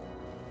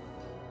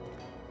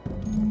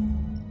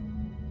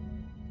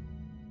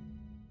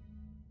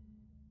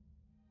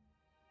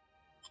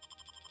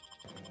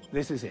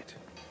 This is it.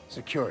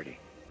 Security.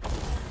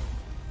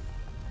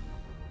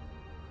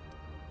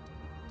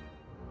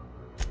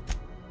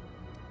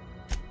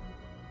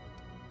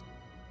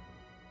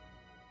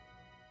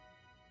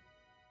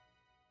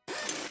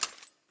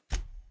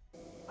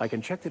 I can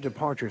check the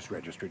departures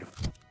registry to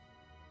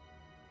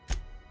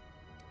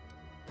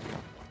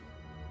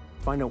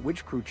find out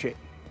which crew the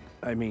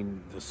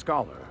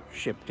scholar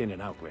shipped in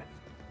and out with.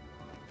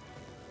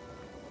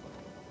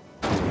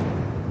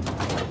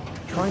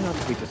 Try not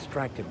to be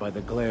distracted by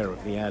the glare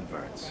of the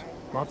adverts.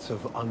 Lots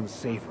of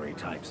unsavory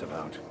types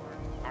about.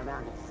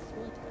 Around a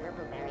sweet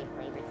purple-berry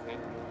flavored scent.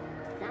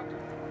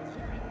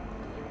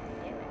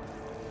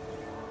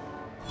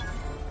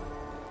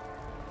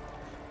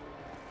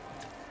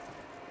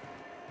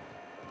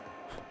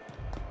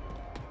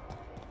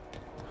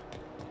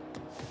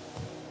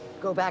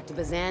 Go go back to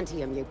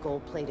Byzantium, you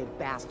gold-plated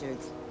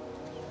bastards.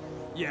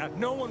 Yeah,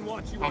 no one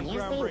wants you Have on you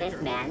seen Groundbreaker.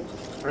 this man?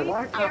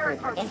 Reward offered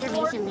for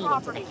information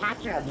leading to the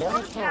capture of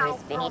noted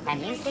terrorists beneath.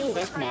 Have you seen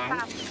this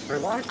man?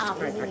 Reward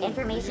offered for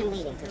information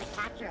leading to the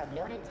capture of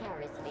noted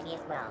terrorists beneath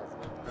wells.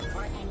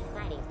 Report any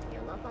sightings to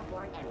your local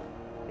board area.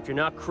 If you're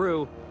not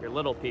crew, you're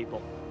little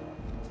people.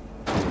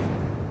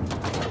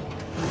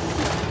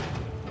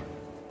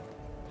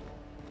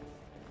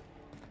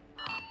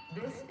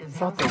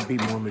 Thought there'd be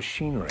more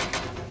machinery.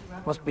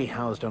 Must be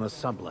housed on a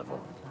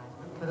sublevel.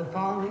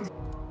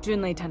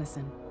 Junlei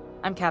Tennyson.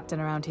 I'm captain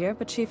around here,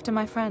 but chief to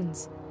my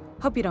friends.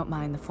 Hope you don't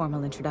mind the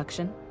formal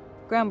introduction.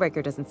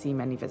 Groundbreaker doesn't see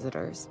many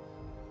visitors.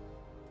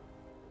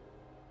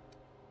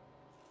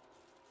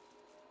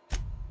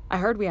 I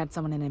heard we had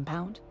someone in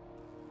impound.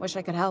 Wish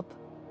I could help.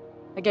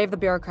 I gave the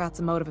bureaucrats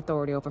a motive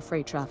authority over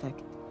freight traffic,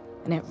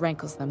 and it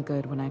rankles them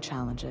good when I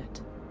challenge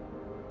it.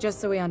 Just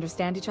so we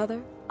understand each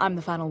other, I'm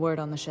the final word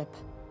on the ship.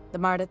 The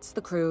Mardits,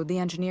 the crew, the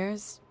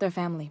engineers, their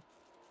family.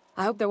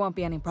 I hope there won't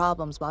be any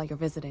problems while you're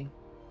visiting.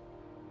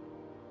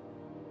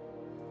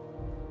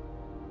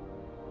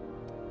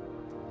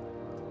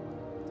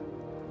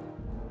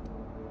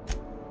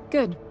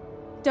 Good.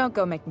 Don't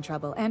go making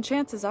trouble, and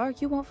chances are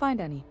you won't find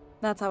any.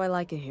 That's how I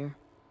like it here.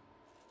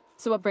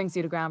 So what brings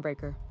you to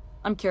Groundbreaker?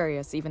 I'm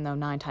curious, even though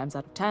 9 times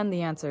out of 10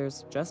 the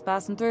answer's just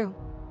passing through.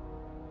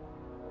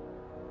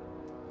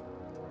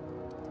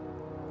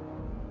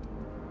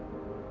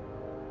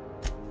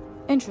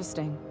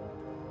 Interesting.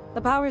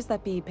 The powers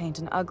that be paint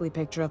an ugly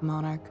picture of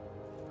Monarch.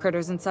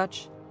 Critters and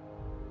such.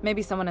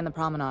 Maybe someone in the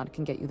promenade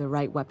can get you the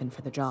right weapon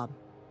for the job.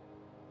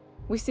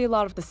 We see a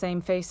lot of the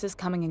same faces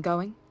coming and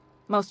going.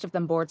 Most of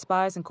them board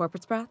spies and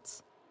corporate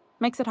sprats.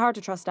 Makes it hard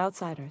to trust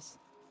outsiders.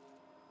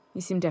 You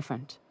seem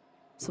different,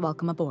 so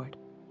welcome aboard.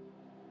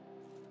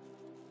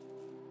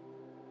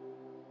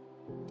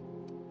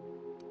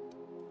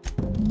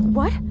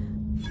 What?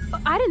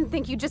 I didn't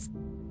think you just...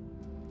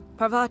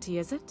 Parvati,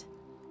 is it?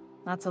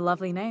 That's a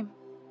lovely name.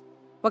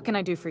 What can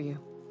I do for you?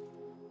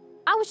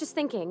 I was just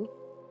thinking,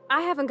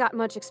 I haven't got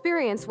much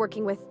experience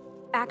working with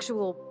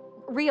actual,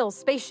 real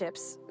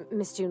spaceships,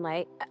 Miss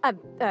Junlei.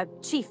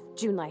 Chief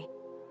Junlei.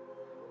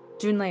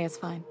 Junlei is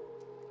fine.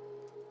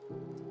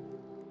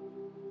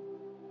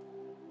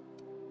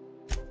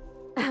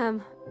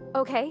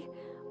 Okay.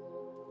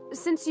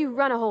 Since you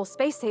run a whole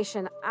space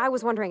station, I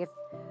was wondering if...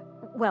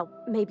 Well,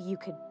 maybe you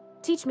could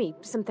teach me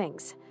some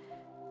things.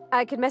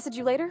 I could message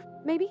you later,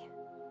 maybe?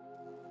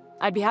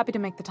 I'd be happy to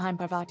make the time,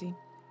 Parvati.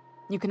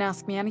 You can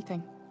ask me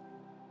anything.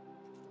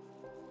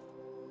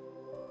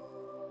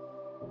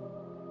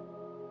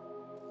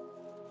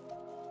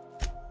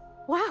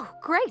 Wow,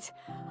 great!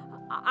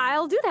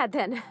 I'll do that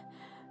then.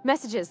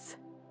 Messages.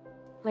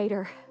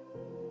 Later.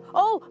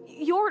 Oh,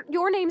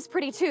 your name's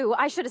pretty too.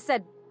 I should have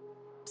said...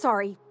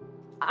 Sorry.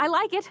 I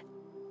like it.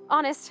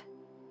 Honest.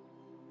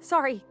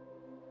 Sorry.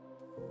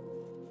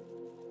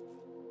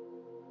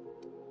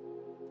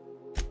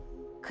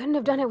 Couldn't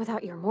have done it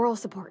without your moral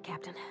support,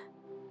 Captain.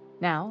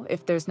 Now,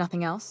 if there's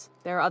nothing else,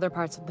 there are other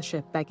parts of the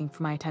ship begging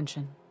for my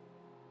attention.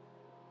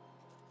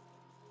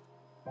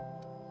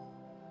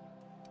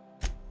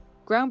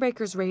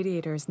 Groundbreaker's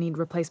radiators need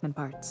replacement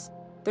parts.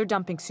 They're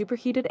dumping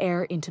superheated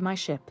air into my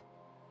ship.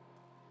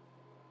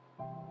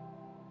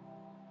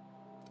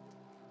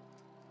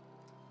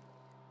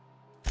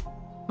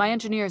 My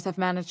engineers have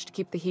managed to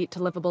keep the heat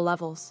to livable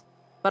levels,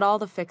 but all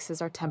the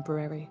fixes are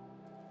temporary.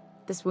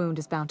 This wound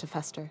is bound to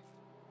fester.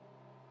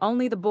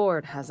 Only the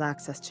board has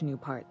access to new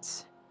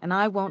parts, and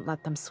I won't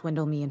let them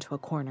swindle me into a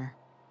corner.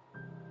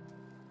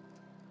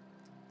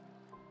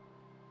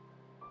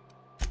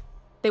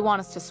 They want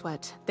us to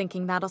sweat,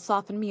 thinking that'll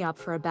soften me up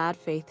for a bad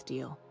faith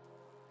deal.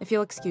 If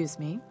you'll excuse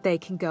me, they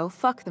can go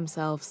fuck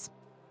themselves.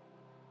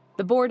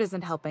 The board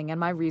isn't helping, and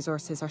my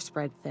resources are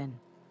spread thin.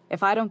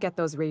 If I don't get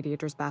those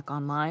radiators back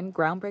online,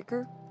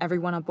 Groundbreaker,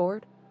 everyone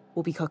aboard,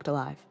 will be cooked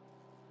alive.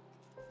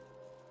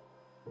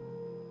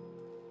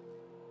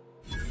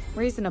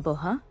 Reasonable,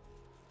 huh?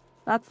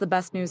 That's the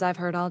best news I've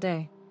heard all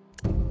day.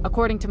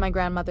 According to my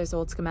grandmother's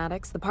old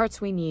schematics, the parts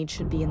we need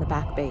should be in the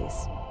back bays.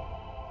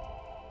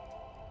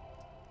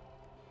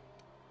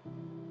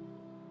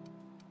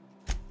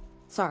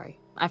 Sorry,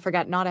 I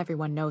forgot not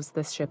everyone knows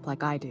this ship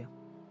like I do.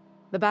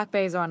 The back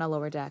bays are on a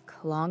lower deck,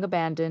 long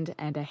abandoned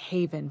and a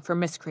haven for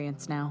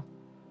miscreants now.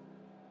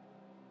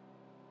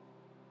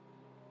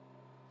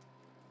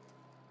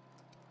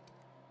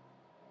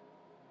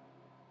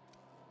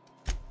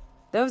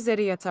 Those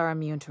idiots are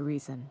immune to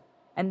reason,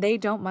 and they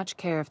don't much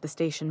care if the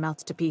station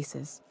melts to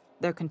pieces.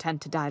 They're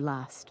content to die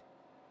last.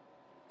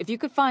 If you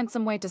could find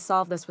some way to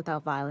solve this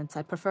without violence,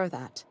 I'd prefer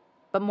that.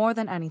 But more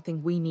than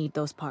anything, we need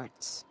those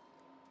parts.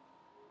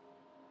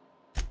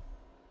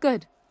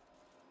 Good.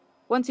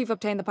 Once you've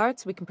obtained the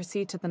parts, we can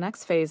proceed to the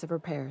next phase of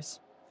repairs.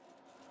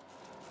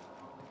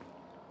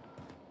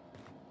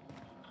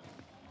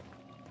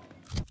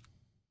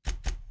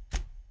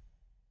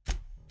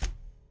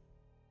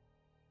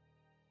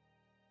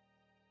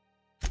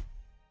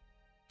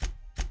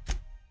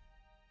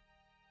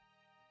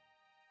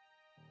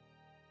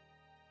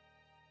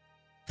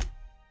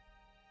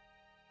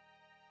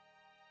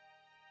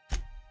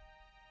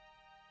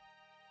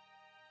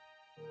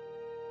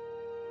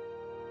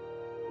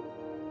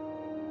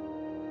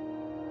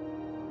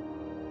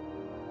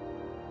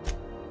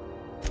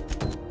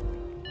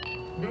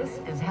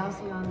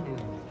 Halcyon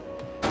News.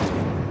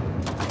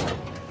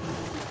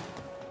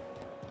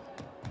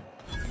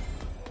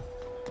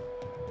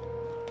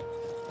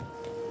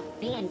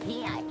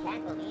 CNP, I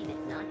can't believe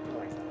it's not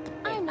forced.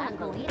 I'm not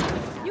going to.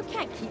 You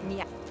can't keep me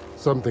out.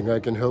 Something I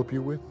can help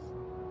you with?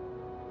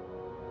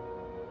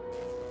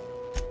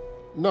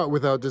 Not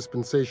without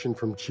dispensation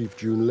from Chief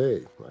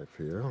Junlei, I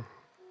fear.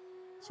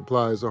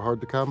 Supplies are hard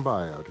to come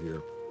by out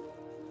here.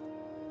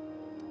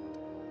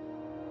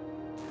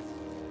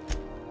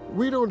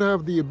 We don't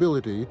have the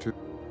ability to...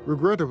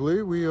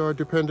 Regrettably, we are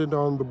dependent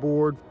on the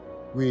board.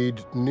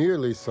 We'd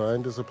nearly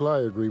signed a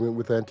supply agreement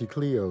with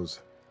Anti-Cleos.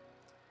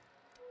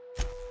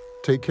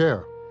 Take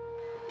care.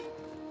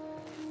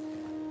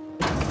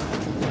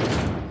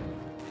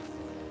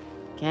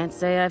 Can't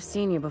say I've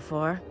seen you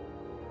before.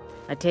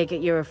 I take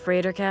it you're a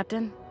freighter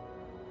captain?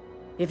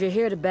 If you're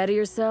here to better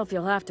yourself,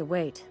 you'll have to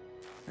wait.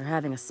 We're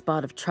having a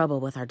spot of trouble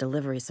with our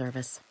delivery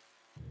service.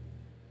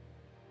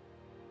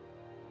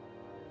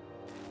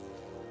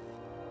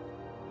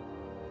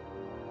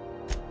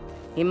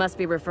 He must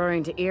be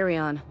referring to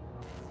Irion.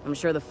 I'm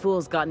sure the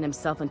fool's gotten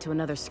himself into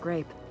another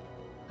scrape.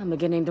 I'm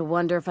beginning to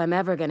wonder if I'm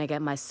ever gonna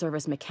get my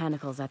service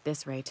mechanicals at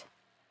this rate.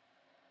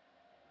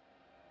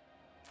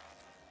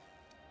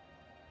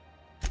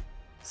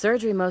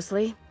 Surgery,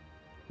 mostly.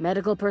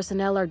 Medical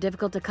personnel are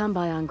difficult to come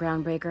by on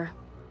Groundbreaker.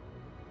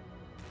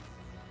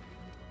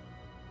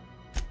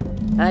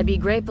 I'd be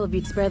grateful if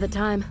you'd spare the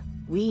time.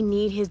 We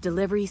need his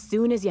delivery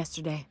soon as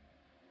yesterday.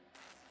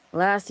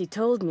 Last he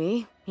told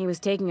me, he was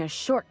taking a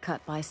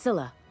shortcut by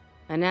Scylla,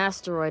 an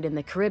asteroid in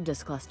the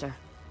Charybdis cluster.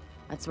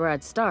 That's where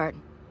I'd start,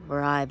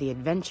 were I the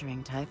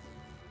adventuring type.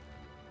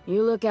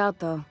 You look out,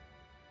 though.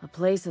 The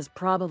place is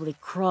probably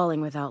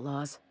crawling with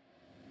outlaws.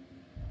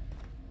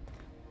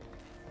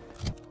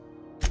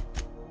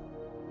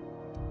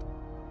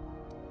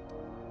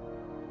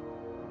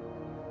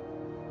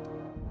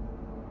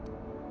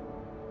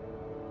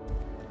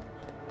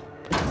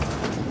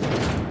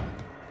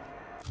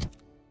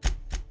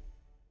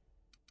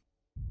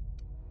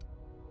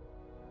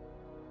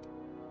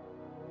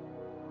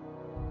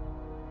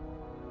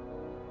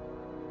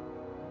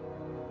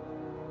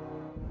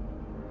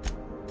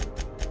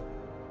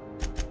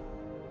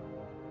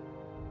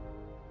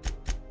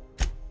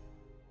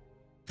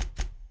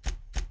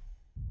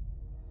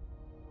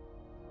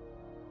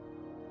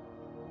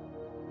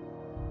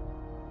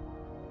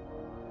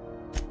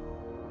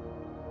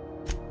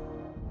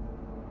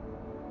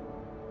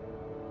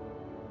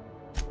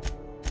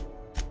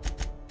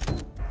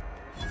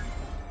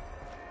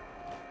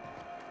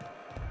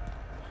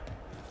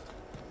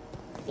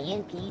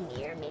 CNP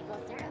near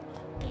maple syrup.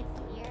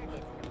 It's near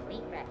this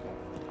complete breakfast.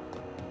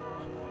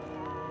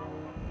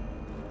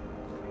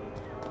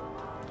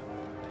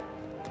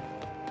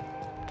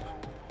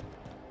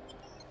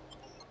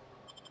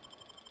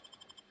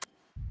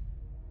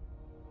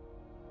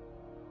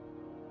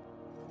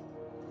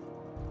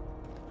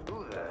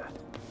 Who there?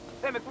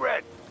 Hey,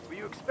 McRed, were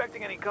you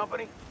expecting any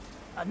company?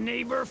 A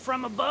neighbor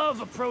from above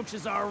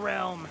approaches our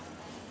realm.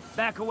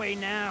 Back away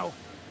now,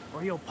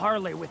 or you'll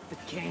parley with the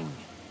king.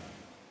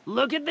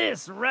 Look at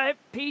this ripe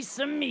piece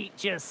of meat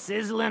just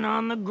sizzling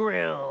on the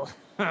grill.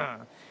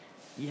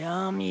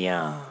 Yum,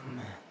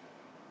 yum.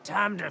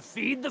 Time to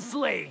feed the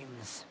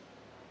flames.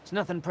 It's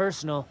nothing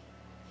personal.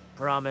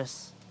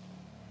 Promise.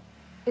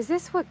 Is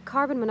this what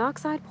carbon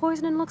monoxide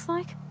poisoning looks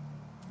like?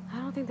 I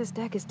don't think this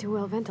deck is too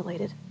well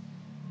ventilated.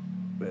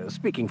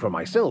 Speaking for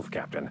myself,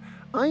 Captain,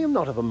 I am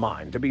not of a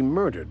mind to be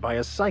murdered by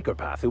a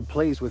psychopath who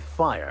plays with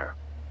fire.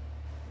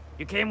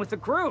 You came with the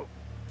crew.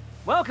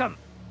 Welcome.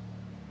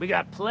 We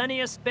got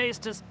plenty of space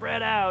to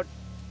spread out,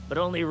 but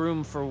only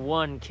room for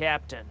one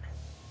captain.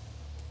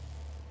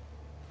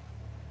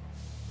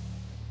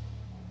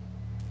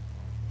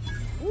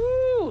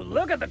 Woo!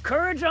 Look at the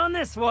courage on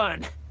this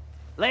one!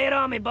 Lay it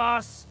on me,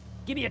 boss.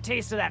 Give me a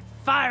taste of that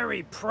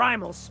fiery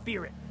primal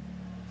spirit.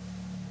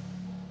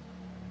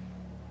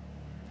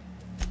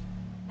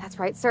 That's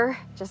right, sir.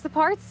 Just the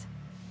parts.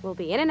 We'll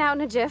be in and out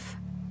in a jiff.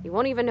 You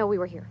won't even know we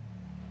were here.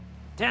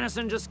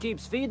 Tennyson just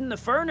keeps feeding the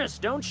furnace,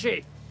 don't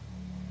she?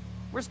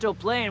 We're still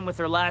playing with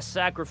her last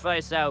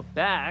sacrifice out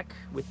back,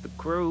 with the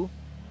crew.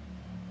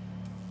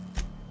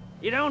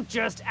 You don't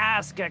just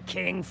ask a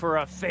king for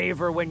a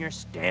favor when you're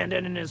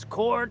standing in his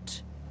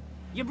court.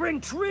 You bring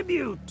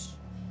tribute,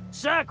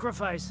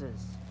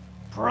 sacrifices,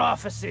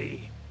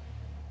 prophecy,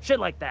 shit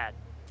like that.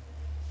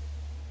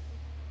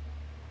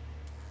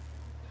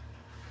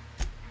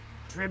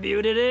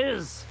 Tribute it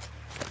is.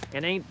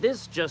 And ain't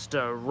this just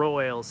a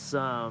royal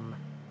sum?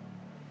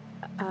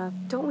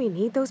 Don't we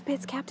need those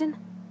bits, Captain?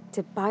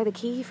 To buy the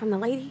key from the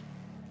lady?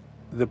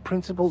 The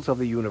principles of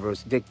the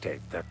universe dictate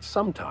that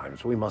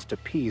sometimes we must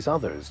appease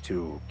others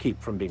to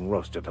keep from being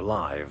roasted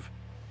alive.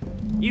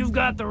 You've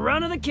got the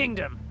run of the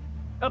kingdom.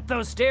 Up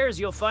those stairs,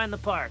 you'll find the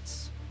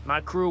parts.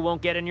 My crew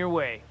won't get in your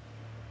way.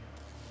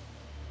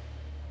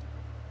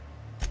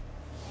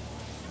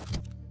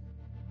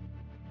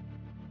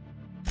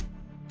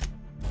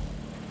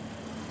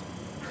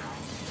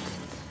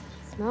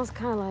 Smells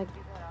kind of like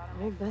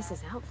old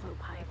Bess's outflow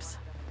pipes.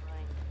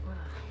 Ugh.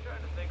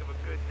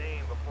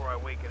 name before I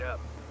wake it up.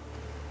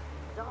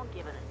 Don't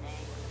give it a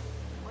name.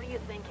 What are you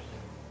thinking?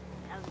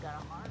 It hasn't got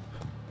a heart.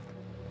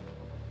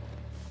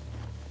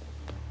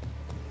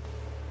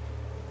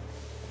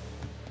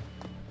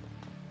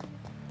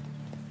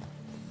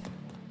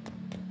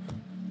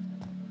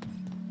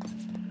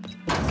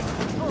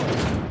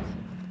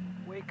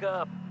 Wake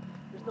up.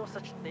 There's no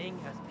such thing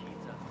as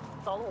pizza.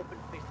 It's all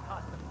open-faced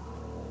pasta.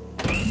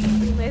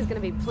 Junlei's gonna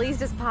be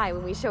pleased as pie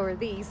when we show her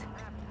these.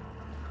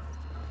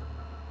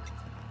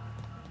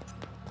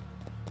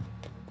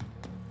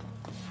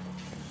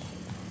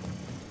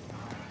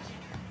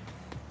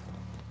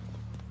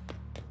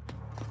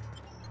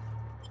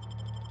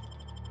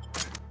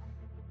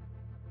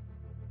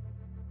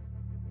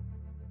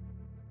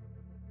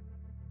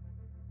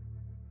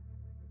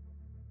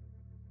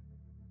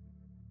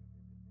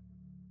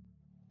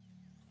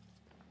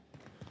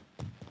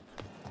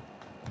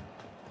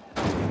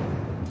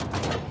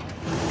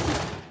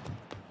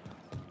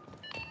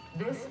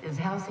 This is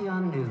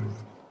Halcyon News.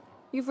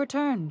 You've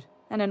returned,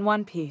 and in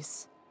one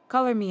piece.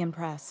 Color me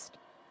impressed.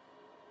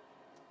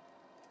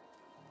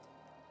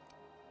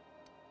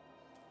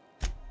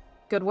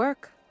 Good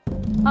work.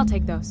 I'll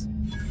take those.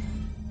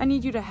 I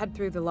need you to head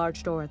through the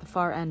large door at the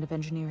far end of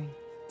engineering.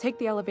 Take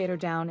the elevator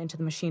down into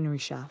the machinery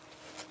shaft.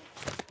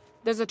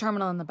 There's a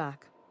terminal in the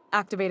back.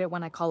 Activate it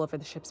when I call over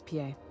the ship's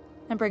PA.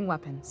 And bring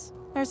weapons.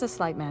 There's a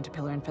slight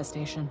man-to-pillar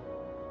infestation.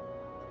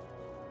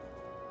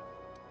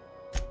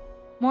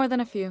 More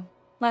than a few.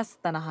 Less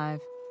than a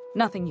hive.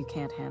 Nothing you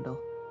can't handle.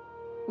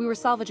 We were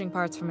salvaging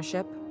parts from a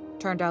ship.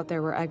 Turned out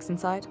there were eggs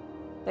inside.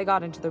 They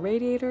got into the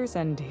radiators,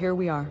 and here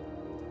we are.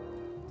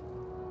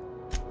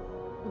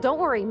 Don't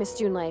worry, Miss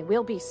Junlei.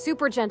 We'll be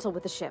super gentle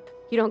with the ship.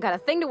 You don't got a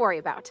thing to worry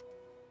about.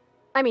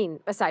 I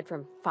mean, aside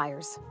from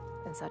fires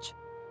and such.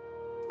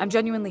 I'm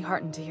genuinely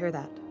heartened to hear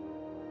that.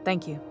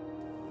 Thank you.